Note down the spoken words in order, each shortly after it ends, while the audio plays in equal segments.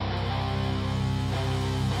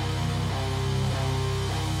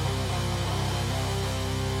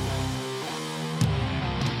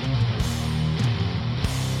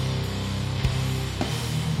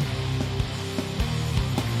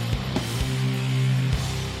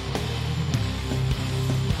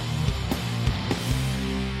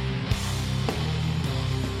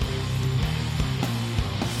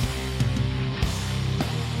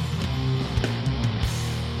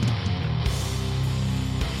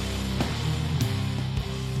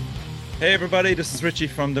Hey everybody, this is Richie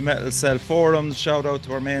from the Metal Cell Forums. Shout out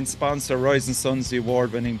to our main sponsor, Rising Suns, the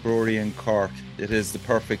award-winning brewery in Cork. It is the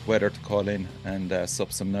perfect weather to call in and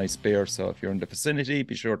sup some nice beer. So if you're in the vicinity,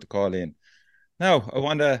 be sure to call in. Now, I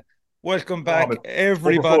want to welcome back But overflow of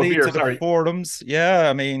everybody beer, to the sorry. forums. Yeah,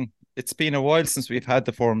 I mean, it's been a while since we've had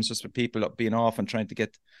the forums, just with people being off and trying to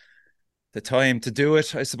get the time to do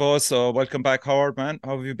it, I suppose. So welcome back, Howard, man.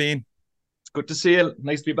 How have you been? It's good to see you.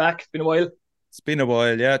 Nice to be back. It's been a while. It's been a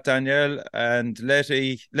while, yeah. Danielle and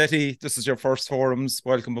Letty. Letty, this is your first forums.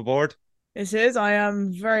 Welcome aboard. It is. I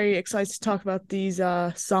am very excited to talk about these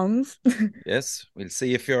songs. Yes, we'll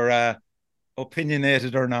see if you're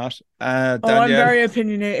opinionated or not. Oh, I'm Danielle. very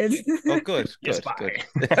opinionated. Oh, good, Yes, good,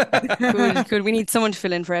 good. bye. Good. We need someone to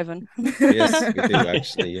fill in for Evan. Yes, we do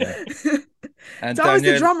actually. Yeah. And It's always the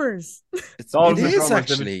Danielle, drummers. It's it all the is drummers. They have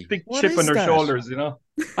a actually. big What chip on is their that? shoulders.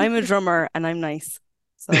 I'm a drummer and I'm nice.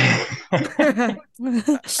 So I'm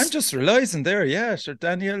just realizing there. Yeah, sure.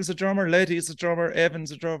 Danielle's a drummer, Letty's a drummer,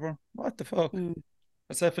 Evan's a drummer. What the fuck? Mm,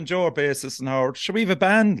 Myself and Joe are bassists and Howard. Should we have a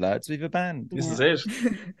band, lads? We have a band. This yeah. is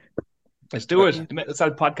it. Let's do it. Yeah. The Metal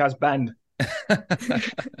Cell podcast band.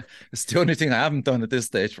 It's the only thing I haven't done at this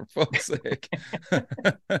stage, for fuck's sake.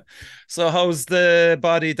 So, how's the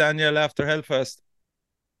body, Danielle, after Hellfest?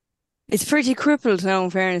 It's pretty crippled now, in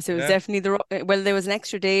fairness. It was Yeah. definitely well, there was an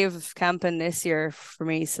extra day of camping this year for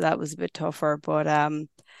me, so that was a bit tougher. But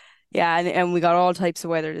yeah, and we got all types of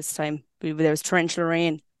weather this time. There was torrential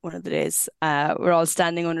rain one of the days. We're all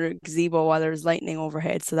standing under a gazebo while there was lightning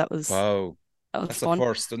overhead, so Wow, that was that's a fun.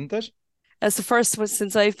 first, isn't it? That's the first one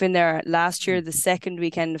since I've been there. Last year, the second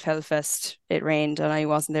weekend of Hellfest, it rained, and I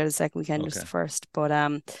wasn't there the second weekend, just Okay. the first. But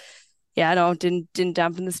yeah, no, didn't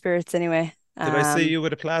dampen the spirits anyway. Did I see you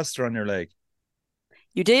with a plaster on your leg?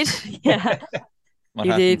 You did, yeah, What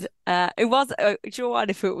you happened? did. It was, you know what?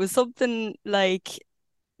 If it was something like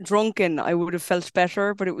drunken, I would have felt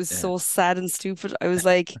better, but it was Yeah. so sad and stupid. I was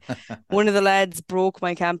like, one of the lads broke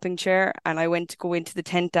my camping chair, and I went to go into the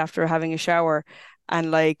tent after having a shower, and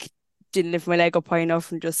like didn't lift my leg up high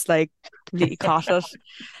enough and just like completely caught it.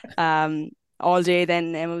 All day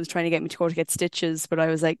then Emma was trying to get me to go to get stitches, but I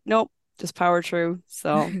was like, nope, just power through.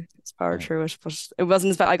 So just power Oh, through it. But it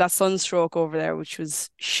wasn't as bad. I got sunstroke over there, which was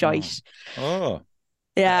oh, shite. oh,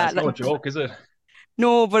 Yeah, That's like no joke, is it?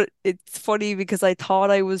 no, but it's funny because I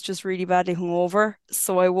thought I was just really badly hungover.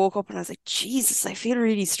 So I woke up and I was like, Jesus, I feel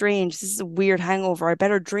really strange. This is a weird hangover. I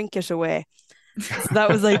better drink it away. So that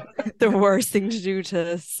was like the worst thing to do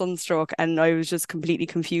to sunstroke. And I was just completely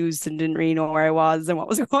confused and didn't really know where I was and what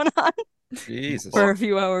was going on Jesus. for a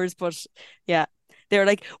few hours. But yeah, they were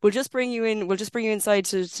like, we'll just bring you inside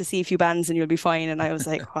to see a few bands and you'll be fine. And I was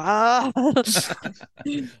like, ah.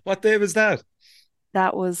 What day was that?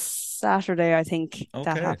 That was Saturday, I think that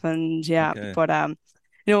Okay, happened. Yeah. okay. But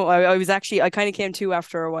I was actually I kind of came to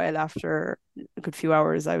after a while, after a good few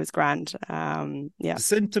hours, I was grand. Yeah. The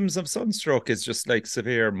symptoms of sunstroke is just like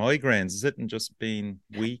severe migraines, is it? And just being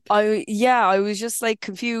weak. I was just like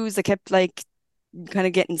confused. I kept like kind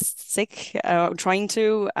of getting sick, trying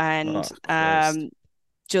to, Oh, and Christ.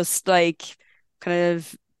 just like kind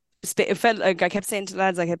of it felt like I kept saying to the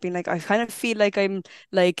lads, I kept being like, I kind of feel like I'm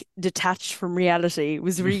like detached from reality. It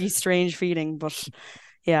was a really strange feeling, but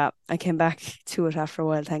yeah, I came back to it after a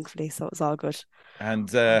while, thankfully, so it was all good. And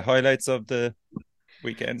highlights of the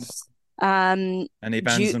weekend? Um, Any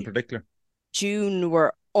bands June, in particular? June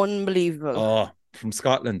were unbelievable. Oh, from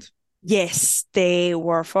Scotland. Yes, they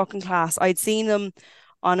were fucking class. I'd seen them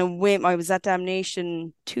on a whim. I was at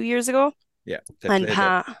Damnation 2 years ago, Yeah, they and played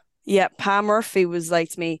there. Pa Murphy was like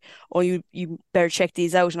to me, "Oh, you better check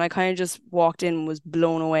these out." And I kind of just walked in and was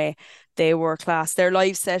blown away. They were class. Their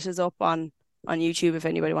live set is up on YouTube if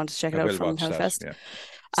anybody wants to check I it out will from watch that. Hellfest. Yeah.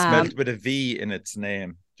 Um, Spelt with a V in its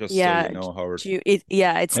name, just so you yeah, know, Howard. it's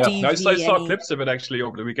Yeah. I saw DVNE. clips of it actually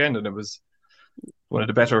over the weekend, and it was one of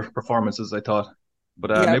the better performances, I thought.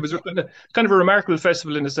 But Yeah, it was kind of a remarkable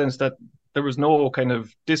festival in the sense that there was no kind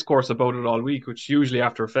of discourse about it all week, which usually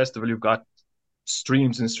after a festival you've got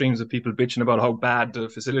streams and streams of people bitching about how bad the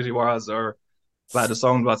facility was or bad the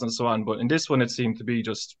sound was and so on. But in this one, it seemed to be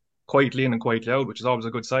just quietly in and quietly out, which is always a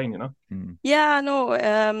good sign. Hmm. yeah, no.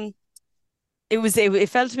 It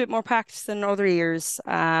felt a bit more packed than other years.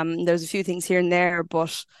 There's a few things here and there,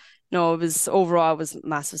 but no, it was a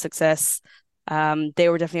massive success. They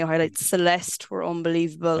were definitely a highlight. Celeste were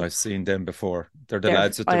unbelievable. I've seen them before. They're the They're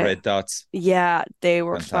lads with the red dots. Yeah, they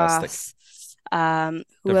were Fantastic. class. They're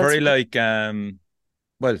Who else? very like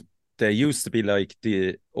well, they used to be like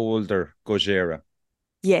the older Gojira.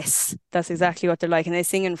 Yes, that's exactly what they're like, and they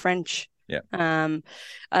sing in French. Yeah. Um,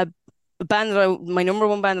 a, a band my number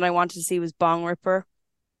one band that I wanted to see was Bong Ripper.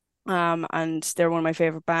 and they're one of my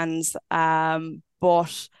favorite bands.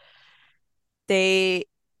 But they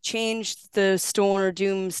changed the Stoner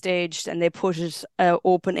Doom stage and they put it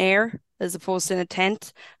open air as opposed to in a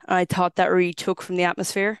tent. And I thought that really took from the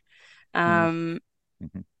atmosphere. Um,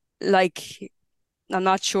 Mhm. like I'm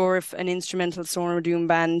not sure if an instrumental Stoner Doom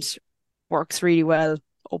band works really well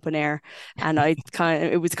open air, and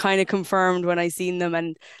it was kind of confirmed when I seen them,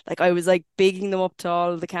 and like I was like bigging them up to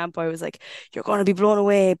all the camp. I was like, "You're gonna be blown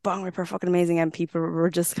away, Bong Ripper, fucking amazing," and people were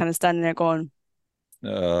just kind of standing there going,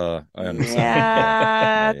 I understand.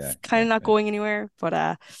 "Yeah, Yeah, it's kind of not going anywhere." But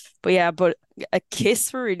a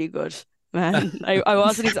Kiss were really good, man. I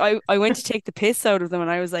wasn't. I went to take the piss out of them, and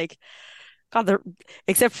I was like, God, they're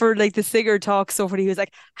except for like the singer talk so funny. He was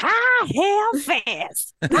like, "Hi,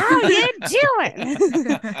 Hellfest, how you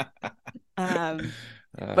doing?"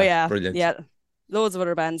 But Brilliant. yeah, loads of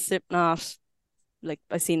other bands. Slipknot, like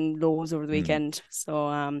I seen loads over the weekend.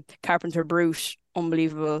 So Carpenter Brute,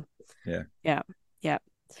 unbelievable. Yeah. Yeah.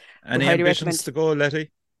 Any highly ambitions recommend. to go,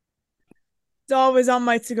 Letty? It's always on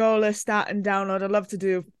my to-go list, that and download. I'd love to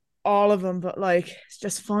do all of them, but like it's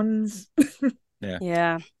just funds.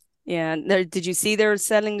 Yeah. Did you see they're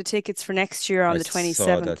selling the tickets for next year on I the saw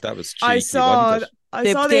 27th? that was I cheeky, saw wasn't it. it? I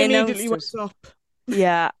They saw they they immediately announced went it. up.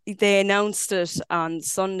 Yeah, they announced it on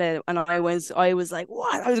Sunday, and I was like,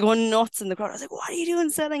 "What?" I was going nuts in the crowd. I was like, "What are you doing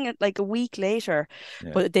selling it like a week later?"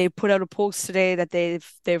 Yeah. But they put out a post today that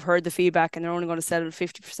they've heard the feedback and they're only going to sell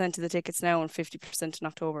 50% of the tickets now and 50% in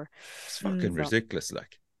October. It's fucking So ridiculous,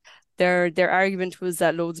 like. their argument was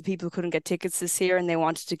that loads of people couldn't get tickets this year, and they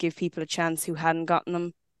wanted to give people a chance who hadn't gotten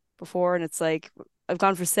them before. And it's like, I've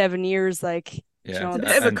gone for 7 years, like. Yeah, It's a bit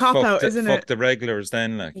This, of a and cop out, isn't fuck it? the regulars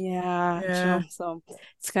then, like. yeah, Yeah. so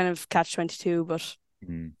it's kind of catch-22,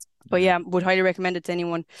 Mm, but yeah, would highly recommend it to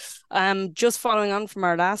anyone. Just following on from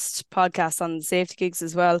our last podcast on safety gigs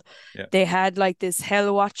as well, Yeah. they had like this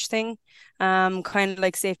Hell Watch thing, kind of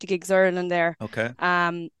like Safety Gigs Ireland there. Okay.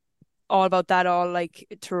 All about that, all like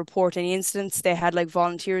to report any incidents. They had like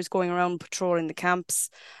volunteers going around patrolling the camps,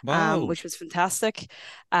 Wow. which was fantastic.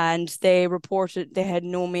 And they reported they had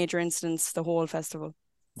no major incidents the whole festival.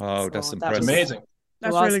 Wow, So that's that impressive. was Amazing.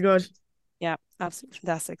 That's was. really good. Yeah, absolutely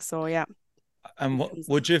fantastic. So yeah. And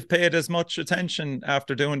would you have paid as much attention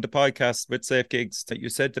after doing the podcast with Safe Gigs that you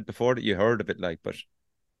said that before that you heard of it, like, but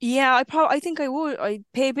Yeah, I think I would. I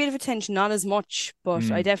pay a bit of attention, not as much,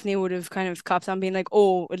 but I definitely would have kind of copped on being like,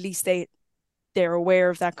 oh, at least they're aware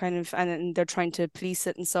of that kind of, and they're trying to police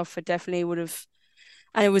it and stuff. It definitely would have,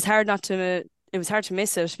 and it was hard to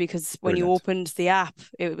miss it because when you Brilliant. opened the app,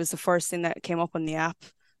 it was the first thing that came up on the app,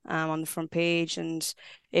 on the front page, and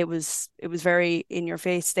it was very in your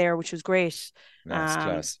face there, which was great. that's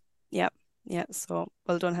class. Yeah. So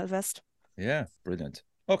well done, Hellfest. Yeah, brilliant.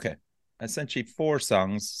 Okay. I sent you 4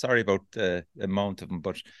 songs. Sorry about the amount of them,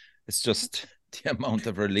 but it's just the amount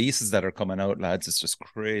of releases that are coming out, lads. It's just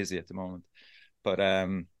crazy at the moment. But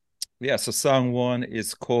yeah, so song 1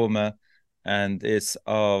 is Coma, and it's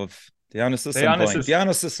of Dionysus and Vine.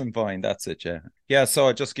 Dionysus and Vine, that's it, yeah. Yeah, so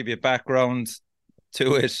I'll just give you a background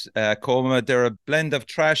to it. Coma, they're a blend of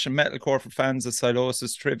thrash and metalcore for fans of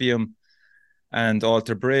Silosis, Trivium, and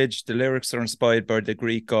Alter Bridge. The lyrics are inspired by the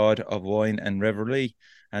Greek god of wine and revelry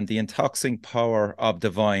and the intoxicating power of the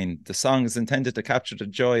vine. The song is intended to capture the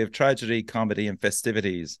joy of tragedy, comedy, and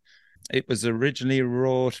festivities. It was originally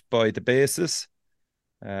wrote by the bassist,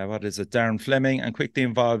 Darren Fleming, and quickly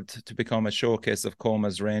evolved to become a showcase of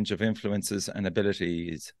Coma's range of influences and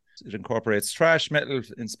abilities. It incorporates thrash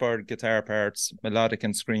metal-inspired guitar parts, melodic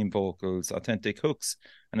and scream vocals, authentic hooks,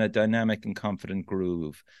 and a dynamic and confident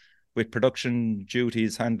groove. With production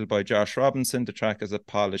duties handled by Josh Robinson, the track is a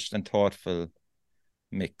polished and thoughtful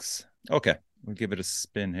mix. Okay, we'll give it a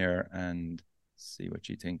spin here and see what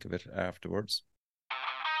you think of it afterwards.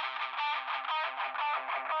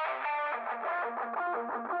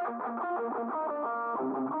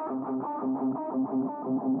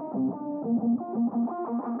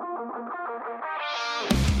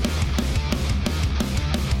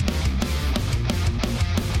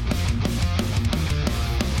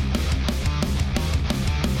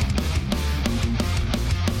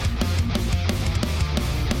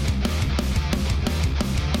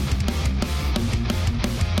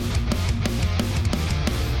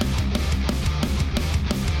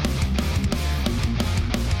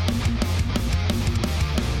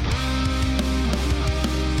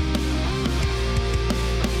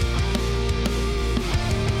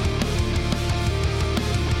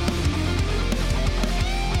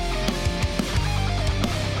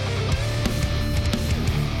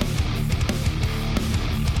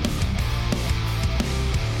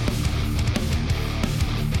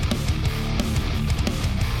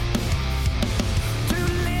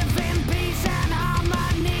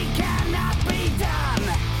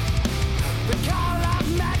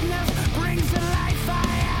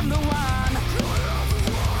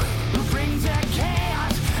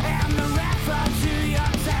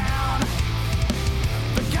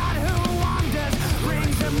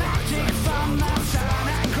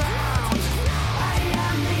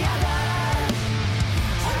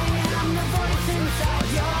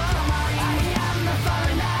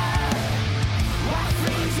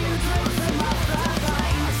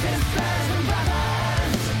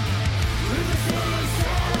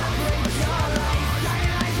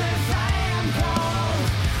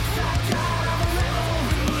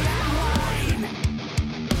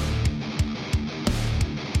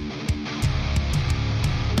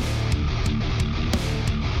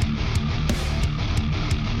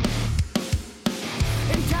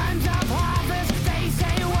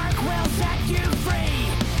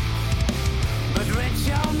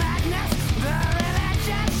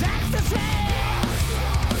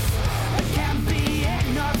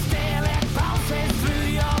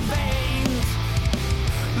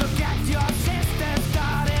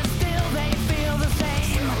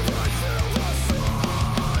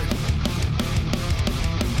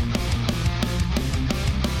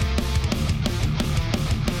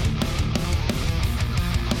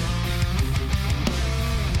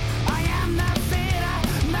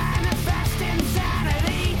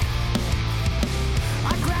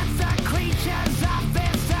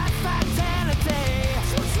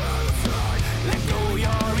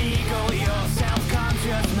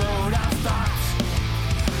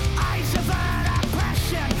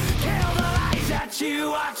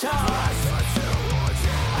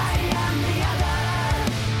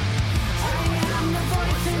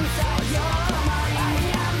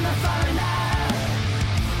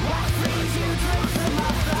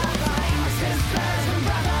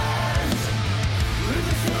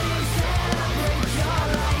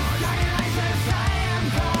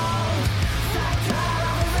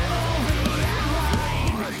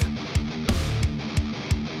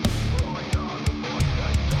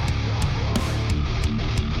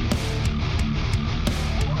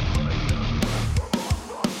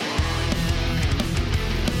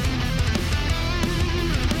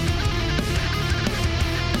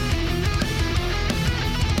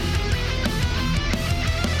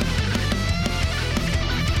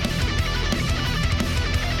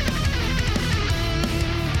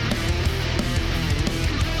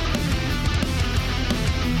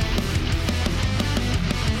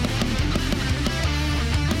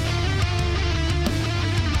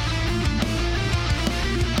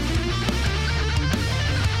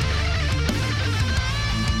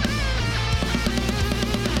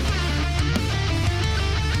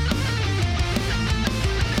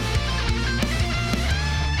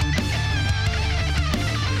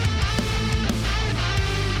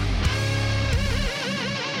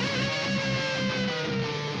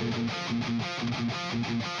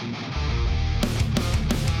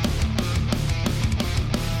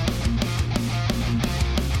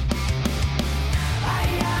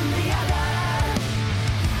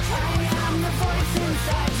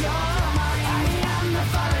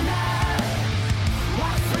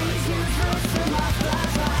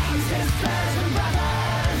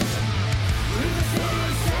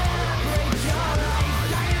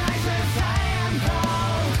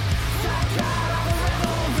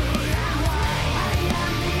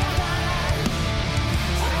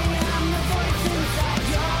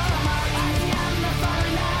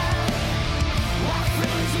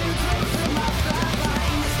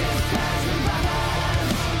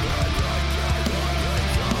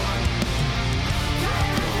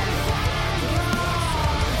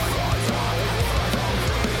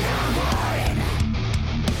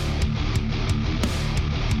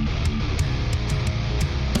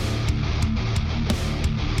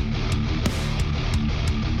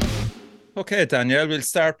 Okay, Danielle, we'll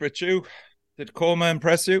start with you. Did Coma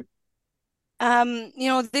impress you?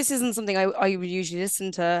 This isn't something I would usually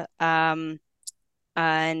listen to. But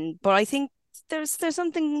I think there's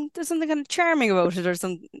something kind of charming about it or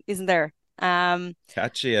something, isn't there?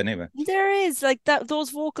 Catchy anyway. There is like that those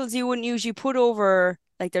vocals you wouldn't usually put over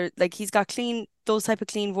like they're like he's got those type of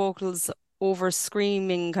clean vocals over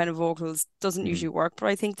screaming kind of vocals doesn't usually work, but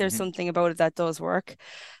I think there's something about it that does work.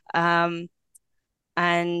 Um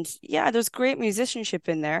and yeah, there's great musicianship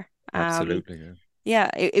in there. Absolutely, yeah. Yeah,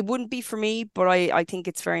 it wouldn't be for me, but I think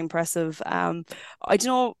it's very impressive. I don't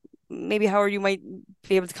know, maybe Howard, you might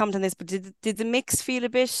be able to comment on this, but did the mix feel a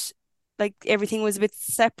bit like everything was a bit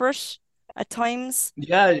separate at times?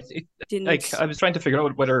 Yeah, like Didn't, I was trying to figure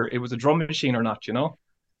out whether it was a drum machine or not, you know?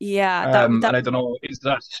 yeah, And that I don't know, is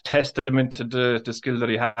that testament to the skill that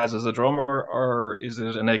he has as a drummer, or is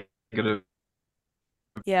it a negative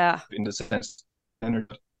yeah, in the sense,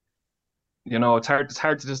 you know, it's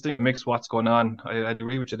hard to distinguish what's going on. I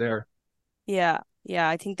agree with you there. yeah, yeah.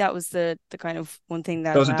 I think that was the kind of one thing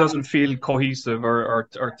that It doesn't feel cohesive or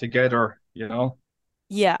together, you know?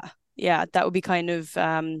 yeah, yeah, that would be kind of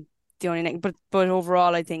the only thing. But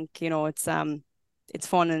overall I think, it's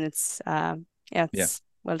fun and it's yeah, Yeah. it's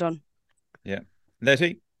well done. Yeah.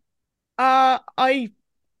 Letty? I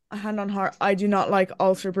hand on heart, I do not like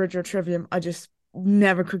Alter Bridge or Trivium. I just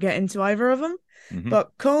never could get into either of them.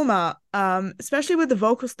 But Coma, especially with the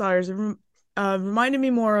vocal stars, reminded me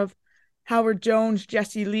more of Howard Jones,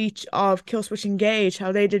 Jesse Leach of Killswitch Engage,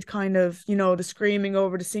 how they did kind of, the screaming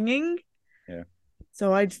over the singing. Yeah.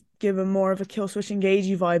 So I'd give him more of a Killswitch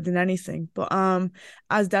Engagey vibe than anything. But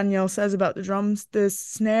as Danielle says about the drums, the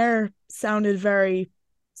snare sounded very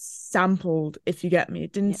sampled, if you get me.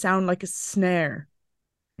 It didn't sound like a snare.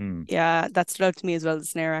 Yeah, that stood out to me as well, the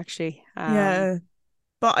snare actually. Yeah.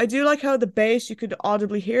 But I do like how the bass, you could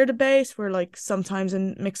audibly hear the bass, where like sometimes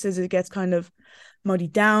in mixes it gets kind of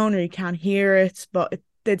muddied down or you can't hear it, but it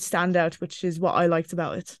did stand out, which is what I liked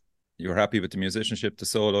about it. You were happy with the musicianship, the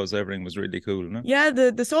solos, everything was really cool, no? Yeah,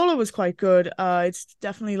 the solo was quite good. It's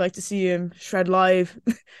definitely like to see him shred live.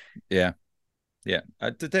 Yeah. Yeah.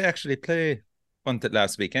 Did they actually play Hunted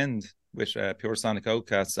last weekend with Pure Sonic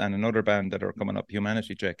Outcasts and another band that are coming up,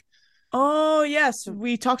 Humanity Check? Oh, yes.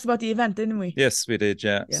 We talked about the event, didn't we? Yes, we did,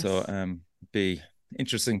 yeah. Yes. So be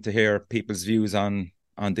interesting to hear people's views on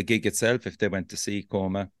the gig itself if they went to see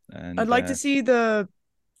Coma. And I'd like to see the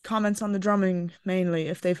comments on the drumming mainly,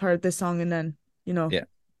 if they've heard this song and then,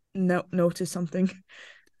 notice something.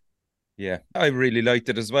 Yeah, I really liked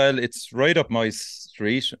it as well. It's right up my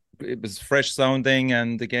street. It was fresh sounding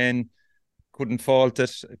and again, couldn't fault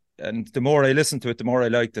it. And the more I listened to it, the more I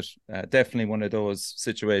liked it. Definitely one of those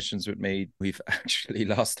situations with me. We've actually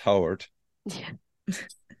lost Howard. Yeah.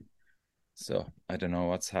 So I don't know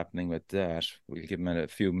what's happening with that. We'll give him a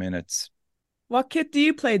few minutes. What kit do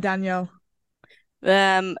you play, Danielle?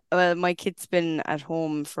 Well, my kid's been at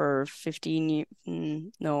home for 15 years.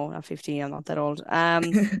 No, not 15. I'm not that old.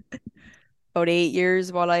 About 8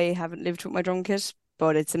 years while I haven't lived with my drum kit,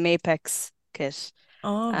 but it's a Mapex kit.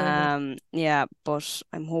 Oh, very good. Yeah, but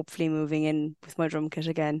I'm hopefully moving in with my drum kit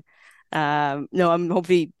again. No, I'm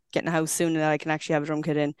hopefully getting a house soon and I can actually have a drum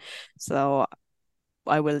kit in. So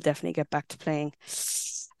I will definitely get back to playing.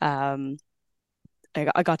 I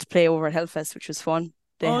got to play over at Hellfest, which was fun.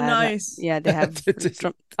 Nice. Yeah, they have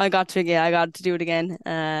I got to do it again.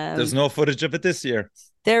 There's no footage of it this year.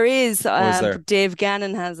 There is. Is there? Dave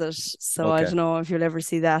Gannon has it, so Okay. I don't know if you'll ever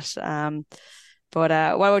see that. But what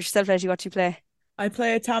about yourself, Letty? What do you play? I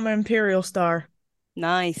play a Tama Imperial Star.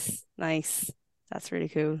 Nice. That's really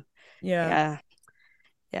cool. Yeah.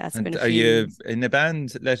 Yeah, it's And been a are few you years. in a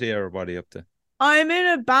band, Letty, or what are you up to? I'm in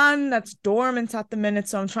a band that's dormant at the minute,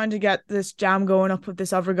 so I'm trying to get this jam going up with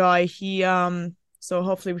this other guy. So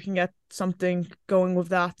hopefully we can get something going with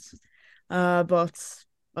that. But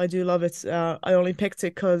I do love it. I only picked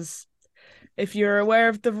it because if you're aware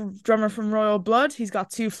of the drummer from Royal Blood, he's got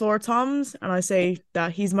 2 floor toms, and I say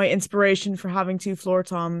that he's my inspiration for having 2 floor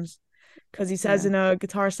toms, because he says in a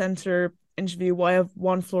Guitar Center interview, "Why have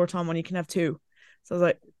 1 floor tom when you can have 2?" So I was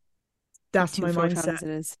like, that's my mindset. It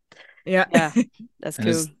is. Yeah, that's and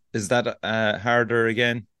cool. Is that harder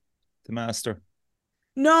again to master?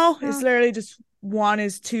 No, it's literally just one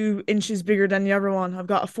is 2 inches bigger than the other one. I've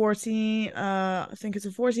got a 14. I think it's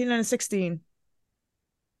a 14 and a 16.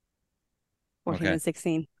 14 and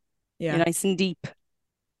 16. Yeah, You're nice and deep.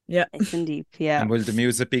 Yeah, nice and deep. Yeah. And will the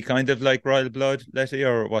music be kind of like Royal Blood, Letty,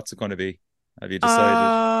 or what's it going to be? Have you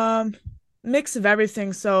decided? Mix of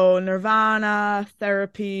everything. So Nirvana,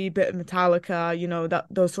 Therapy, bit of Metallica,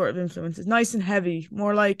 those sort of influences. Nice and heavy,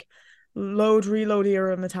 more like Load Reload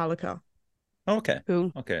era Metallica. Okay.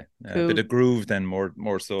 Cool. Okay. Cool. A bit of groove then,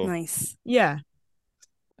 more so. Nice. Yeah.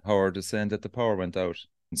 Howard is saying that the power went out.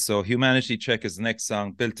 And so Humanity Check is the next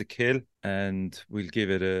song, Built to Kill, and we'll give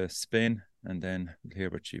it a spin and then we'll hear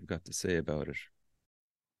what you've got to say about it.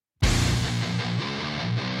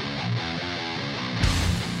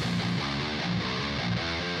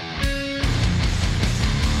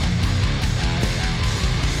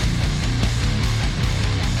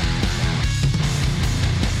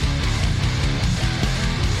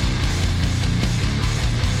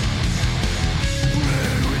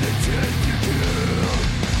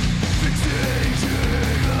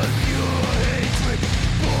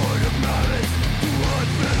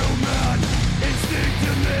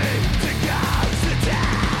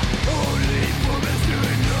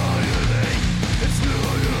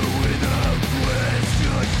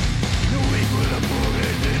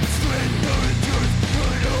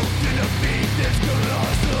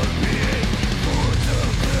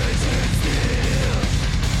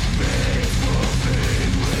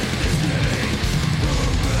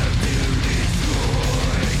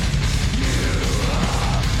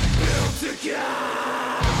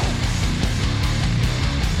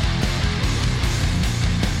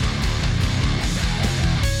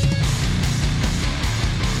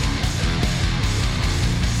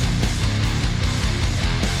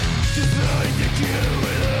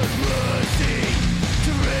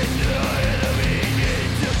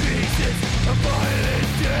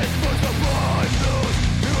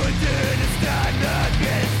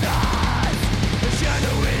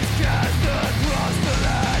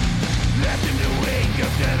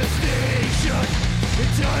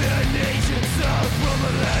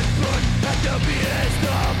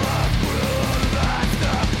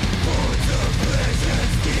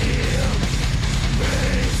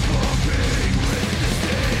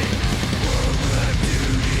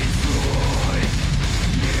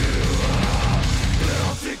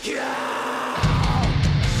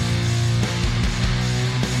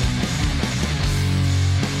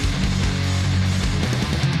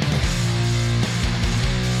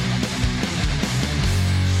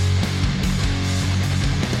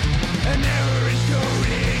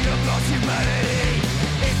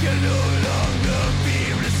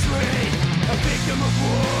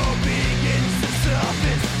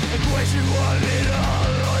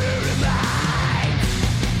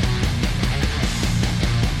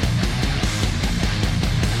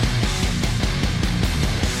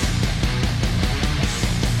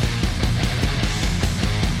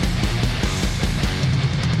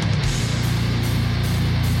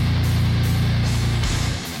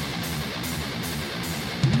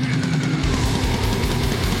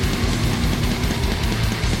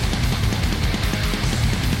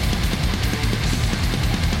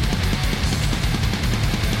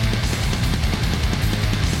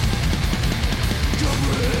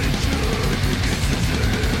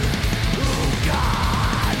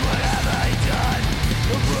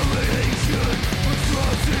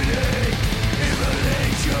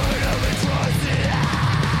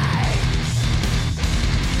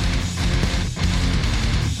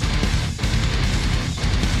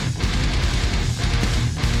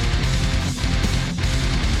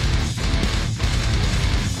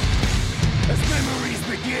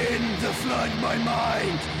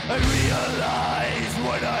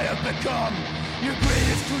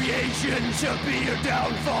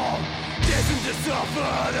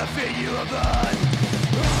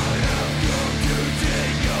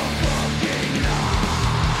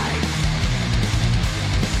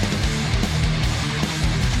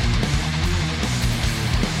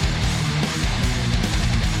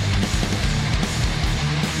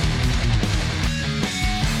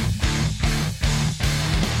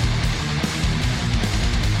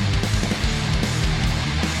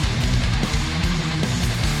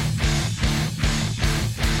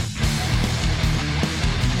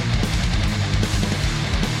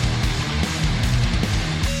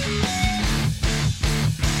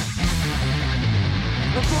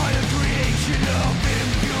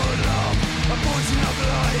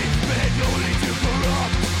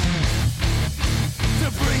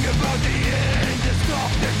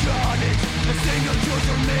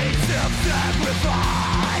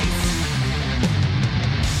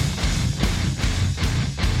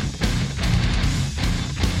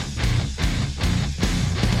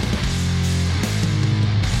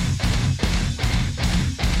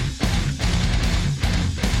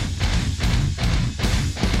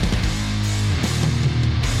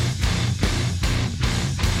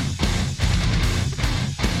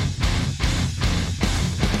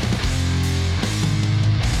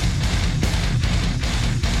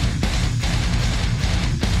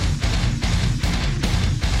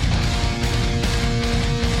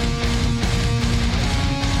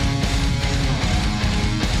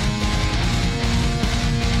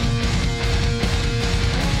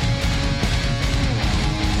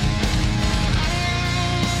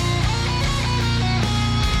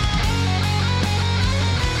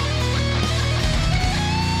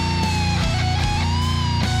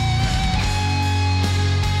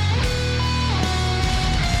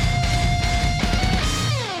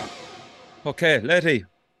 Okay, Letty.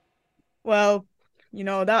 Well,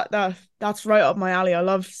 that's right up my alley. I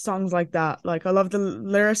love songs like that. Like I love the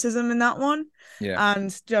lyricism in that one. Yeah.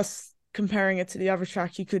 And just comparing it to the other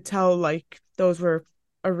track, you could tell like those were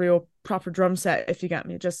a real proper drum set, if you get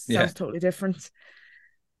me. It just sounds totally different.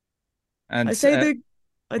 And I'd say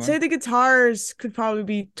the guitars could probably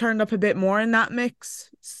be turned up a bit more in that mix,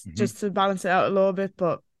 just to balance it out a little bit,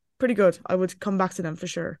 but pretty good. I would come back to them for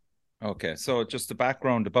sure. Okay, so just the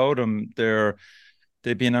background about them,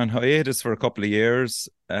 they've been on hiatus for a couple of years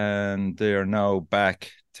and they're now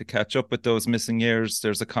back to catch up with those missing years.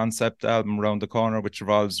 There's a concept album around the corner which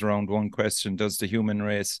revolves around one question: does the human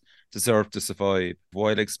race deserve to survive?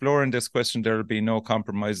 While exploring this question, there will be no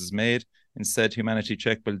compromises made. Instead, Humanity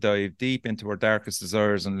Check will dive deep into our darkest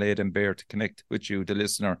desires and lay them bare to connect with you, the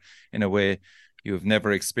listener, in a way you have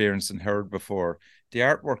never experienced and heard before. The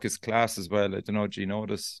artwork is class as well. I don't know, do you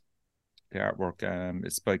notice the artwork?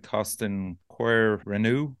 It's by Costin Quer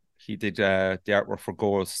Renew. He did the artwork for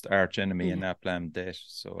Ghost, Arch Enemy, and That Blam Debt.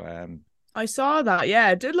 So I saw that.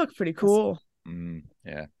 Yeah, it did look pretty cool.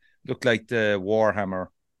 Yeah, looked like the Warhammer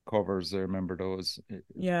covers. I remember those.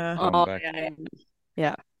 Yeah.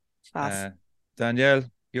 Yeah. Danielle,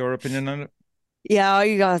 your opinion on it? Yeah,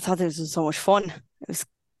 I thought this was so much fun. It was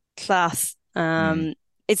class.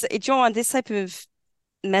 It's this type of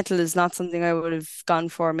metal is not something I would have gone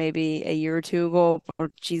for maybe a year or two ago,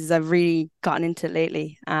 but Jesus, I've really gotten into it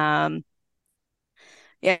lately. Yeah,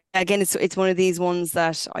 again, it's one of these ones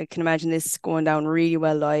that I can imagine this going down really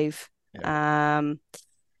well live. Yeah,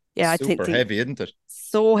 I super think heavy, isn't it?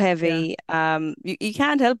 So heavy. You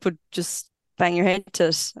can't help but just bang your head to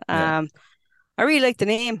it. I really like the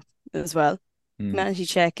name as well. Humanity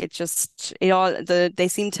Check. They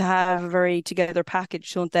seem to have a very together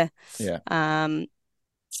package, don't they? Yeah.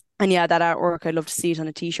 And yeah, that artwork, I'd love to see it on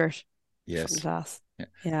a t-shirt. Yes. Class.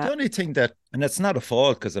 Yeah. The only thing that, and it's not a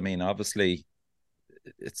fault, because I mean, obviously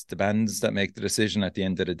it's the bands that make the decision at the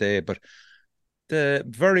end of the day, but the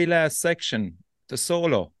very last section, the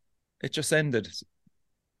solo, it just ended.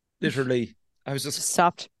 Literally, I was just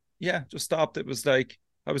stopped. Yeah, just stopped. It was like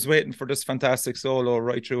I was waiting for this fantastic solo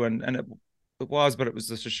right through, and it was, but it was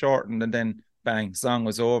just a shortened, and then bang, song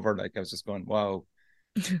was over. Like I was just going, wow.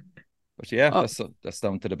 But yeah, that's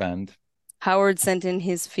down to the band. Howard sent in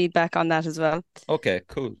his feedback on that as well. Okay,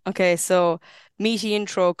 cool. Okay, so meaty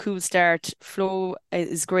intro, cool start, flow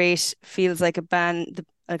is great, feels like a band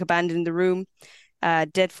in the room.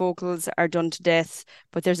 Dead vocals are done to death,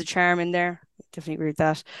 but there's a charm in there. Definitely agree with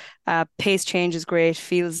that. Pace change is great,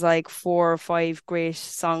 feels like 4 or 5 great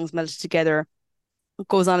songs melted together. It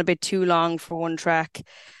goes on a bit too long for one track.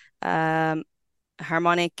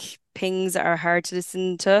 Harmonic pings are hard to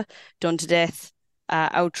listen to, done to death.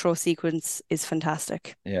 Outro sequence is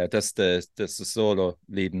fantastic. Yeah, that's the solo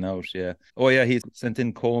leading out. Yeah. Oh yeah, he sent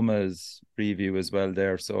in Coma's review as well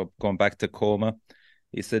there. So going back to Coma,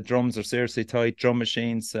 he said drums are seriously tight. Drum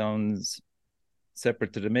machine sounds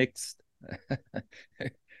separate to the mix.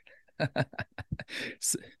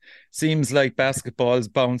 Seems like basketball's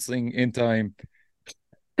bouncing in time.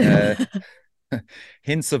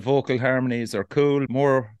 Hints of vocal harmonies are cool.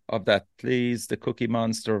 More of that, please. The Cookie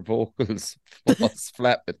Monster vocals falls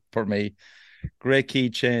flat for me. Great key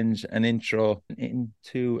change and intro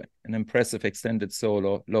into an impressive extended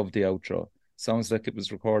solo. Love the outro. Sounds like it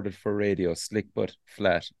was recorded for radio. Slick but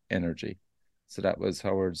flat energy. So that was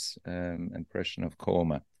Howard's impression of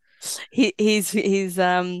Coma. His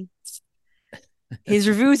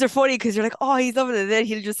reviews are funny because you're like, oh, he's loving it. And then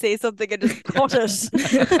he'll just say something and just cut it.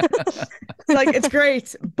 Like, it's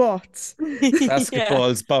great, but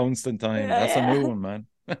basketball's bounced in time. That's a new one, man.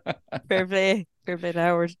 Fair play,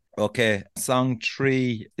 Howard. Okay, song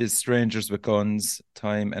 3 is Strangers with Guns.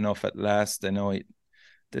 Time enough at last. I know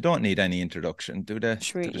they don't need any introduction, do they?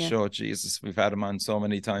 To the show. Jesus, we've had them on so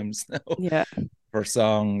many times now. Yeah. For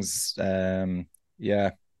songs. And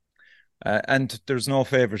there's no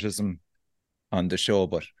favoritism on the show,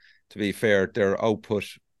 but to be fair, their output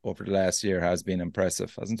over the last year has been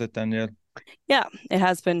impressive, hasn't it, Danielle? Yeah, it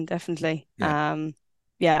has been, definitely. Yeah.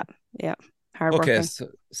 Hard working. Okay,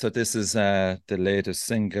 so this is the latest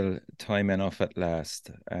single, Time Enough at Last,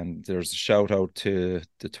 and there's a shout out to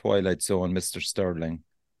the Twilight Zone, Mr. Sterling.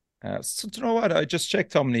 So do you know what? I just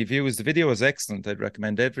checked how many views. The video is excellent. I'd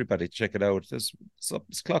recommend everybody check it out. It's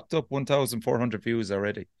clocked up 1,400 views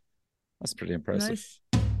already. That's pretty impressive. Nice.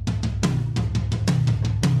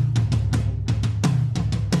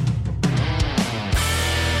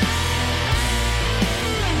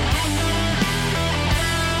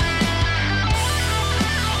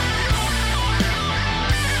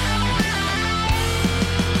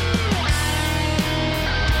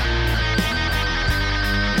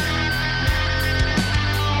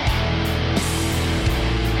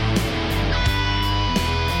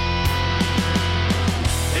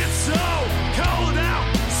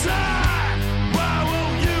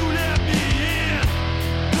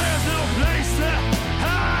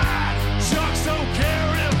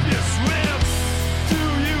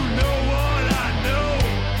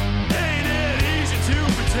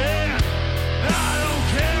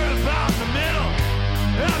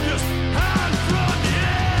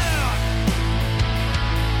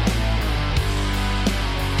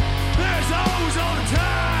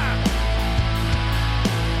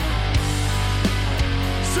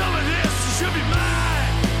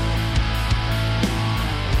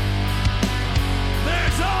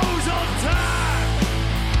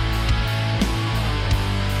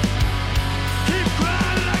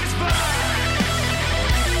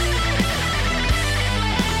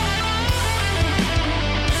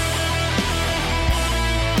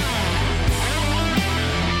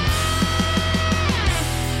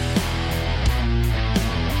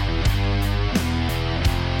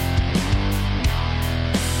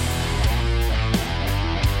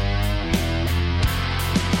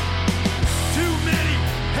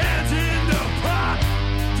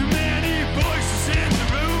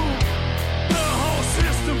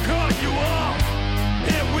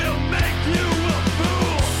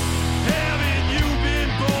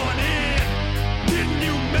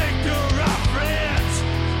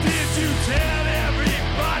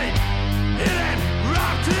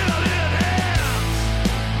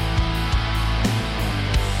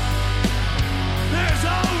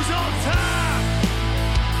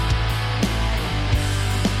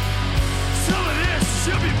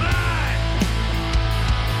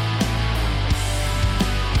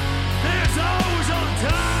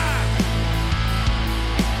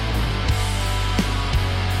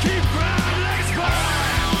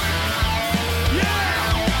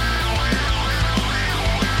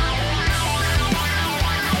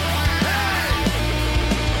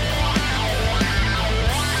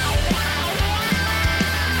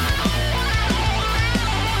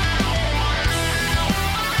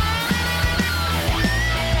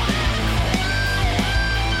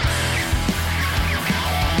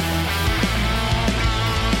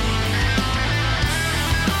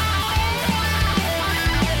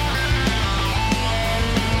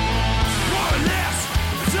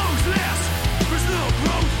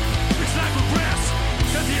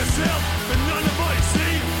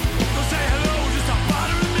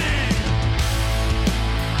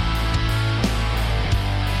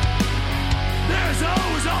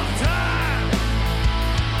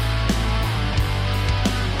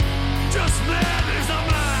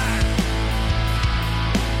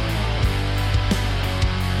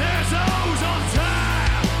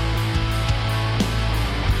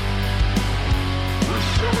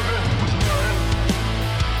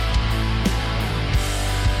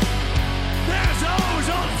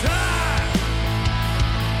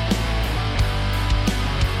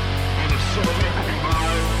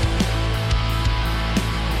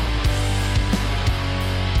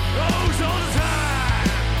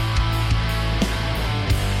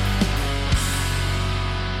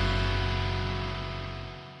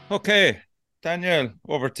 Okay, Danielle,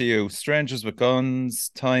 over to you. Strangers with Guns,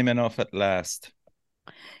 time enough at last.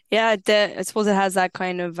 Yeah, I suppose it has that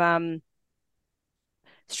kind of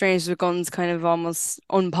Strangers with Guns kind of almost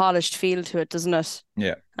unpolished feel to it, doesn't it?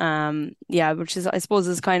 Yeah. Yeah, which is I suppose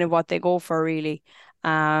is kind of what they go for really.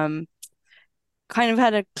 Um, kind of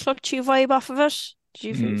had a clutchy vibe off of it.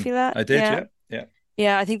 Did you feel that? I did, Yeah. yeah. Yeah.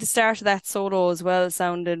 Yeah, I think the start of that solo as well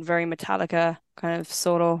sounded very Metallica kind of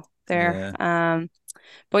solo there. Yeah.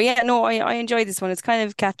 But yeah, no, I enjoyed this one. It's kind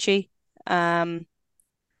of catchy. Um,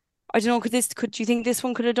 I don't know, could you think this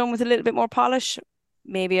one could have done with a little bit more polish?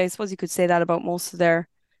 Maybe I suppose you could say that about most of their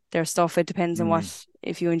stuff. It depends on Mm. what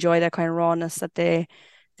if you enjoy that kind of rawness that they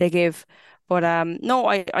give. But no,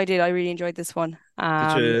 I did. I really enjoyed this one.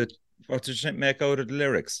 What did you make out of the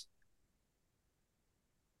lyrics?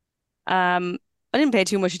 I didn't pay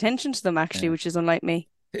too much attention to them actually, Yeah. which is unlike me.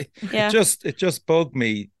 It Yeah. just bugged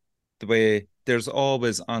me the way there's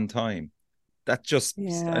always on time. That just, I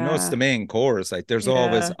know it's Yeah. the main chorus, like there's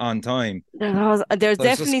always Yeah. on time. There's So I was just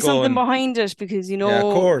definitely something going, behind it because yeah, of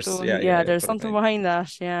course. Yeah. there's But I something mean, behind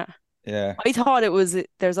that. Yeah. yeah, I thought it was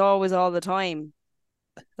there's always all the time.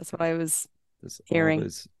 That's what I was there's hearing.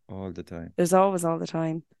 always all the time. There's always all the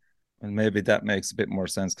time. And maybe that makes a bit more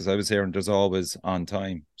sense because I was hearing there's always on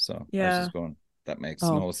time. So I was Yeah. just going, that makes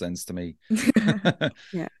Oh, no sense to me.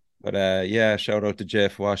 yeah. But yeah, shout out to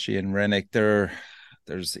Jeff, Washi, and Rennick.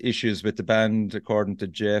 There's issues with the band, according to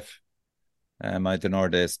Jeff. I don't know, are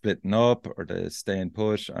they splitting up or they staying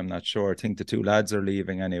put? I'm not sure. I think the two lads are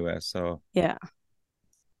leaving anyway. So Yeah.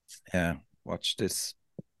 yeah, watch this.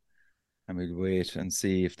 And we'll wait and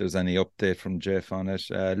see if there's any update from Jeff on it.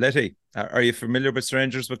 Letty, are you familiar with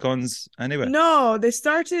Strangers with Guns anyway? No, they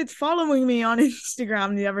started following me on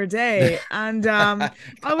Instagram the other day, and I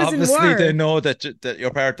was in Obviously, they work. know that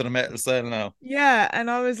you're part of the metal cell now. Yeah, and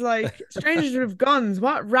I was like, Strangers with Guns,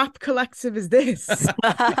 what rap collective is this?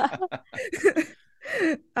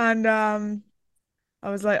 And I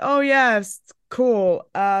was like, oh yeah, it's cool.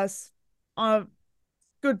 Uh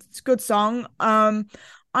good song.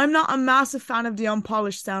 I'm not a massive fan of the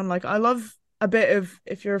unpolished sound. Like I love a bit of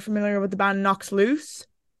if you're familiar with the band Knox Loose.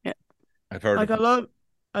 Yeah. I've heard Like of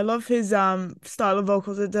I love his style of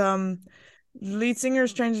vocals. It lead singer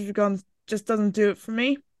Strangers with Guns just doesn't do it for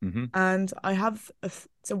me. Mm-hmm. And I have it's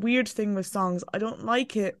a weird thing with songs. I don't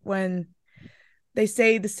like it when they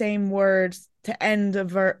say the same words to end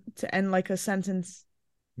to end like a sentence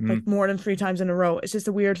like more than 3 times in a row. It's just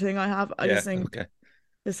a weird thing I have. I just think okay.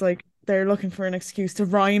 it's like they're looking for an excuse to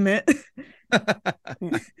rhyme it.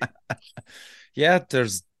 Yeah,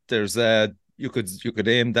 there's you could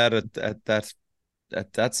aim that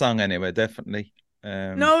at that song anyway, definitely.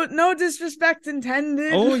 No disrespect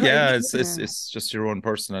intended. Oh Like, yeah, Yeah. it's just your own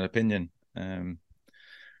personal opinion.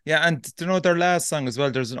 Yeah, and you know their last song as well,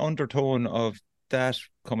 there's an undertone of that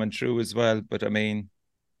coming through as well. But I mean,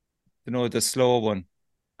 you know, the slow one,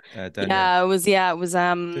 Daniel. Yeah, it was You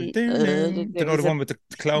it know the was a one with the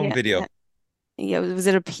clown yeah, video? yeah, was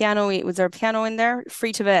it a piano? Was there a piano in there?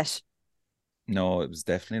 Free to vet. No, it was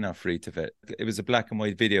definitely not free to fit. It was a black and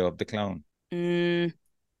white video of the clown. Mm,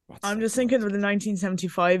 What's I'm that just called? thinking of the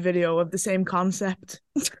 1975 video of the same concept.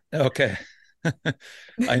 Okay.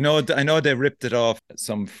 I know they ripped it off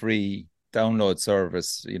some free download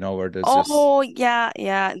service, you know, where there's just oh yeah.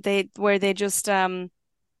 They just and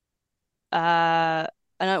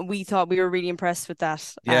we thought we were really impressed with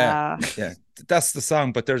that. yeah, yeah. That's the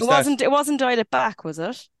song, but It there's that. wasn't Dial It Back, was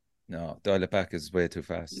it? No, dial it back is way too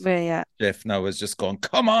fast. But yeah. Jeff now is just going,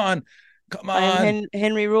 come on, come I am on.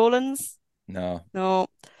 Henry Rollins. No, No,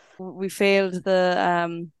 we failed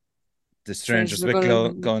the the Strangers Strangers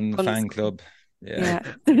with with Guns. Gun fan club. Yeah.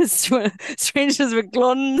 Yeah, Strangers with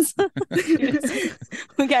Guns.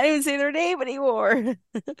 We can't even say their name anymore.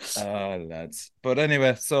 Oh, lads. But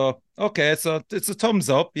anyway, so okay, so it's a thumbs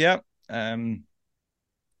up, yeah.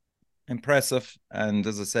 Impressive. And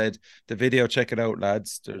as I said, the video, check it out,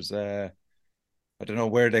 lads. There's I don't know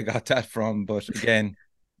where they got that from, but again,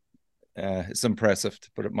 it's impressive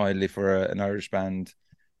to put it mildly for an Irish band.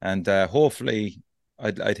 And hopefully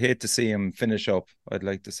I'd hate to see him finish up. I'd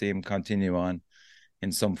like to see him continue on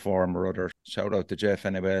in some form or other. Shout out to Jeff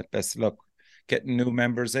anyway. Best of luck getting new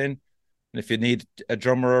members in. And if you need a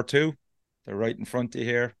drummer or two, they're right in front of you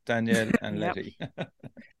here, Danielle and Yep. Letty.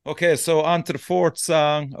 Okay, so on to the fourth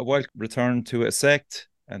song, A Welcome Return to a Sect.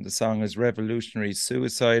 And the song is Revolutionary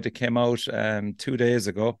Suicide. It came out 2 days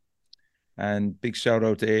ago. And big shout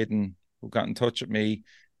out to Aidan, who got in touch with me.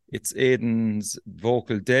 It's Aidan's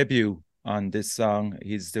vocal debut on this song.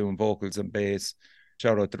 He's doing vocals and bass.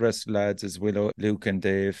 Shout out to the rest of the lads as Willow, Luke, and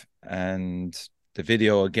Dave. And The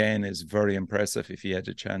video again is very impressive. If you had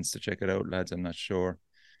a chance to check it out, lads, I'm not sure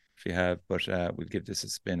if you have, but we'll give this a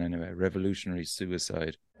spin anyway. Revolutionary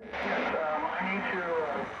Suicide. Yes, I need to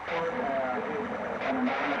report an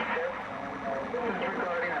anonymous tip. This is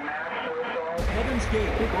regarding a mass suicide. Heaven's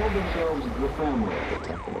Gate. They call themselves the family. The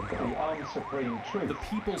Temple of God. The Supreme Truth. The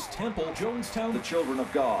People's Temple. Jonestown. The Children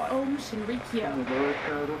of God. And the Lord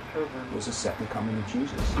God of heaven. Was the second coming of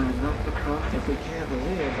Jesus. I'm not the prophet. If we can't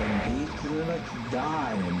live indeed, let's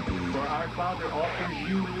die indeed. For our Father offers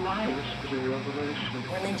you life. This is a revelation.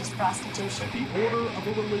 Religious prostitution. The order of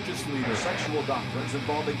a religious leader. Sexual doctrines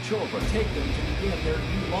involving children. Take them to begin their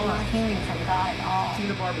new Not life. hearing from God at all.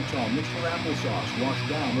 Tina Barbitol mixed with applesauce, washed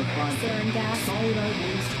down with crime. Sarin gas. Cyanide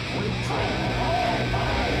waste. Great trouble.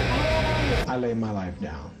 I lay my life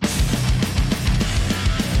down.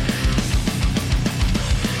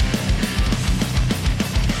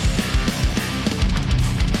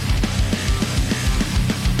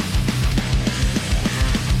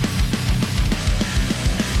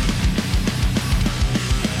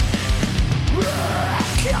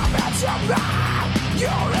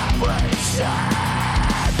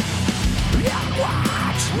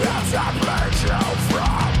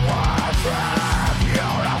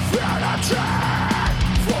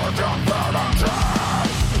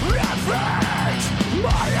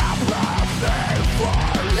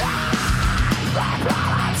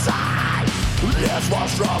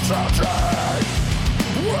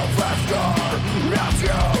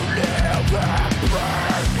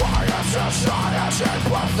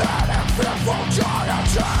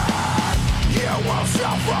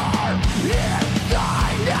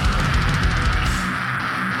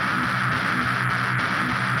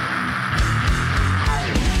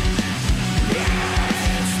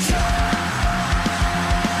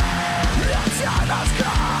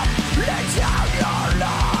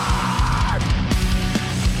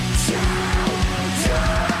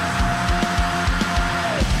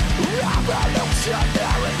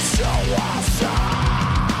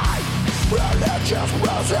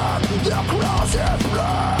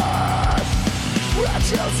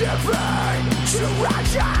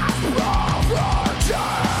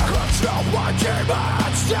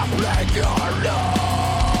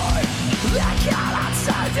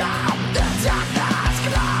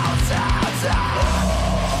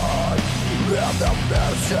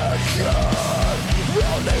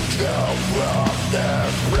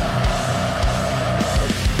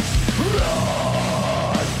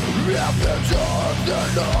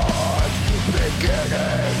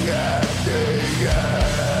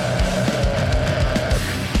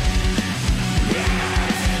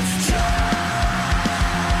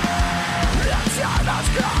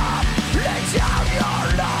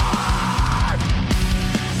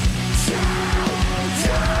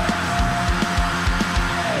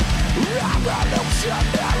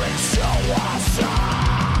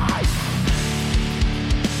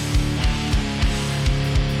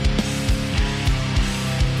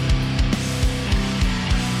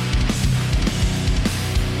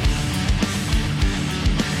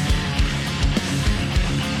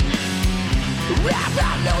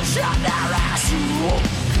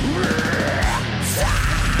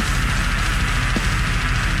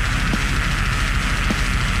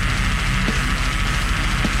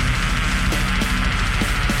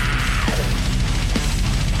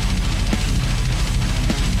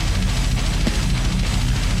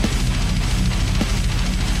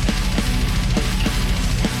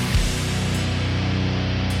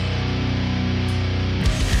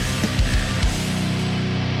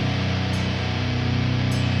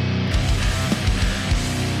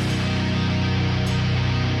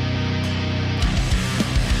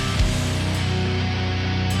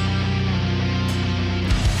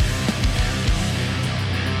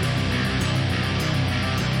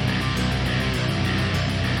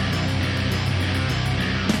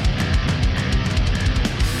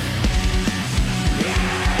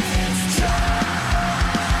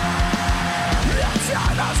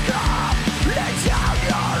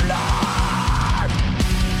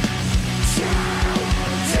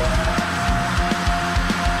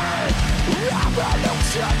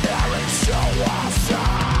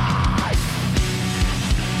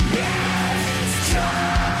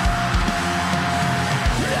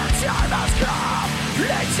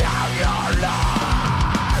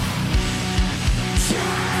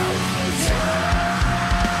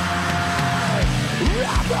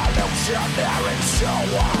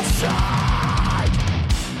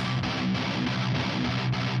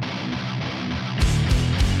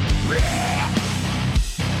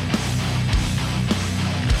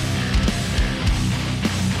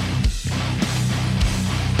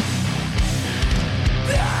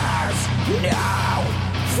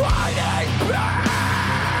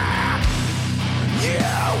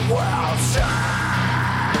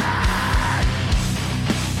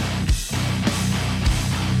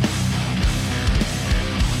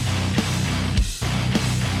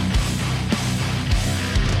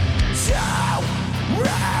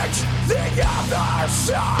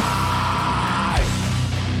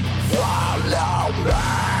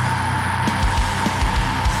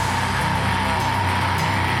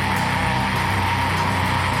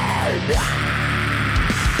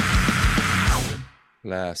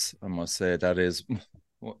 Class, I must say that is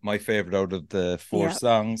my favorite out of the four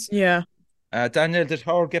songs. Yeah. Daniel, did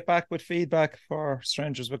Howard get back with feedback for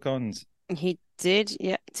Strangers with Guns? He did,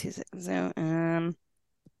 yeah. So,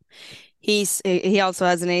 he also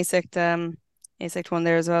has an ASECT one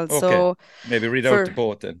there as well. Okay. So maybe read out the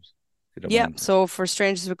both then. Yeah, so for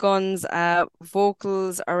Strangers with Guns,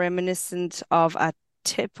 vocals are reminiscent of a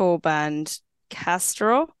Tipo band,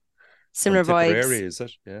 Castro. Similar vibes. Is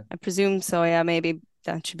it? Yeah. I presume so, yeah, maybe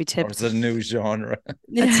that should be Tipo. Or is it a new genre? A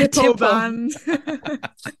Tipo band.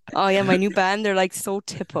 Oh yeah, my new band, they're like so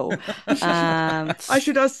Tipo. I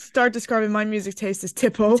should just start describing my music taste as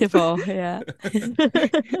Tipo. Tipo, yeah.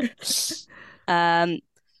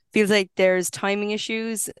 Feels like there's timing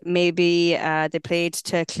issues. Maybe they played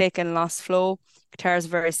to click and lost flow. Guitars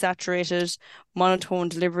very saturated, monotone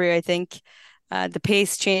delivery, I think. The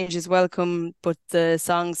pace change is welcome, but the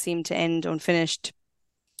songs seem to end unfinished.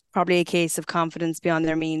 Probably a case of confidence beyond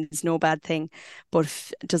their means, no bad thing, but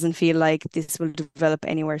it doesn't feel like this will develop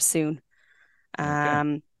anywhere soon.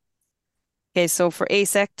 Okay, so for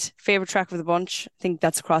ASECT, favorite track of the bunch. I think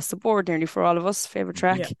that's across the board, nearly for all of us. Favorite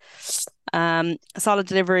track. A solid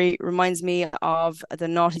delivery, reminds me of the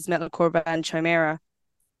noughties metalcore band Chimera.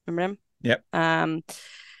 Remember them? Yep.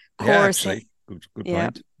 Chorus, actually, good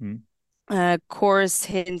point. Chorus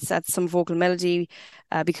hints at some vocal melody.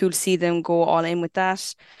 Be cool to see them go all in with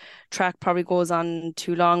that. Track probably goes on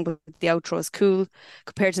too long, but the outro is cool.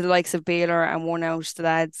 Compared to the likes of Baylor and Worn Out, the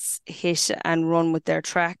lads hit and run with their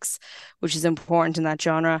tracks, which is important in that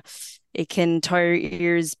genre. It can tire your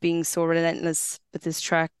ears being so relentless, but this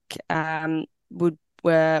track would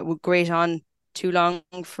grate on too long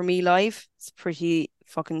for me live. It's pretty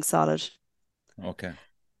fucking solid. Okay.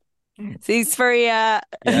 So he's very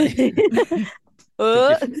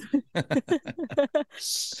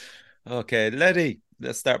Okay, Letty,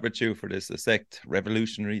 let's start with you for this. ASECT,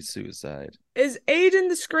 Revolutionary Suicide. Is Aidan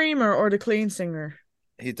the screamer or the clean singer?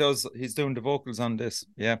 He's doing the vocals on this,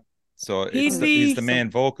 yeah. So He's the main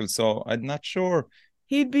vocal, so I'm not sure.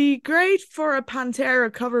 He'd be great for a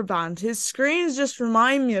Pantera cover band. His screams just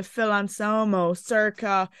remind me of Phil Anselmo,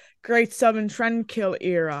 circa Great Southern Trendkill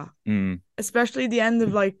era. Especially the end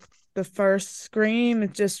of like the first scream.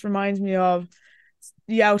 It just reminds me of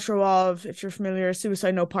the outro of, if you're familiar,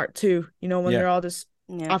 Suicide Note Part 2. You know, when they're all just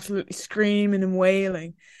absolutely screaming and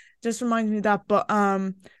wailing. Just reminds me of that. But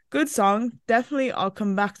good song. Definitely I'll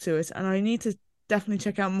come back to it. And I need to definitely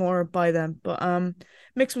check out more by them. But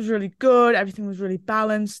mix was really good. Everything was really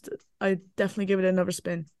balanced. I definitely give it another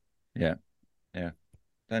spin. Yeah.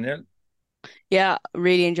 Danielle? Yeah,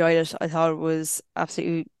 really enjoyed it. I thought it was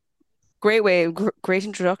absolutely great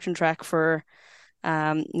introduction track for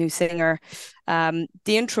new singer. The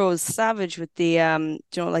intro is savage with the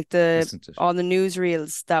like all the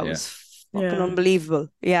newsreels. That was fucking unbelievable.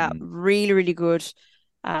 Really, really good.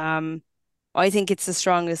 I think it's the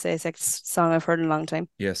strongest ASECT song I've heard in a long time.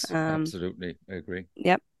 Yes, absolutely. I agree.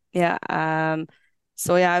 Yep. Yeah.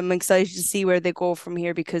 So yeah, I'm excited to see where they go from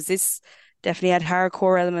here, because this definitely had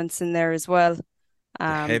hardcore elements in there as well. The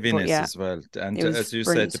heaviness as well. And as you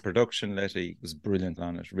said, the production, Letty, was brilliant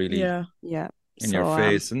on it. Really in your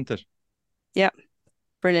face, isn't it? Yeah.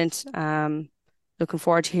 Brilliant. Looking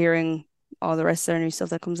forward to hearing all the rest of their new stuff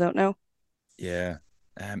that comes out now. Yeah.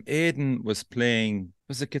 Aidan was playing,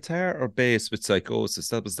 was it guitar or bass with Psychosis?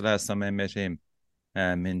 That was the last time I met him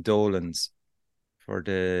in Dolan's for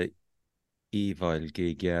the Evil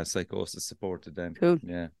gig. Yeah, Psychosis supported them. Cool.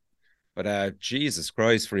 Yeah. But Jesus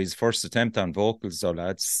Christ, for his first attempt on vocals, though,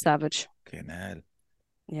 lads. Savage. Okay, hell.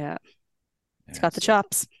 Yeah. He's got the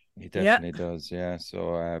chops. He definitely does, yeah.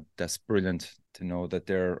 So that's brilliant to know that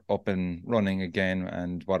they're up and running again,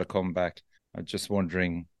 and what a comeback. I'm just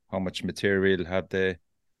wondering how much material have they.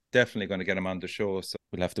 Definitely going to get them on the show, so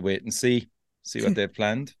we'll have to wait and see what they've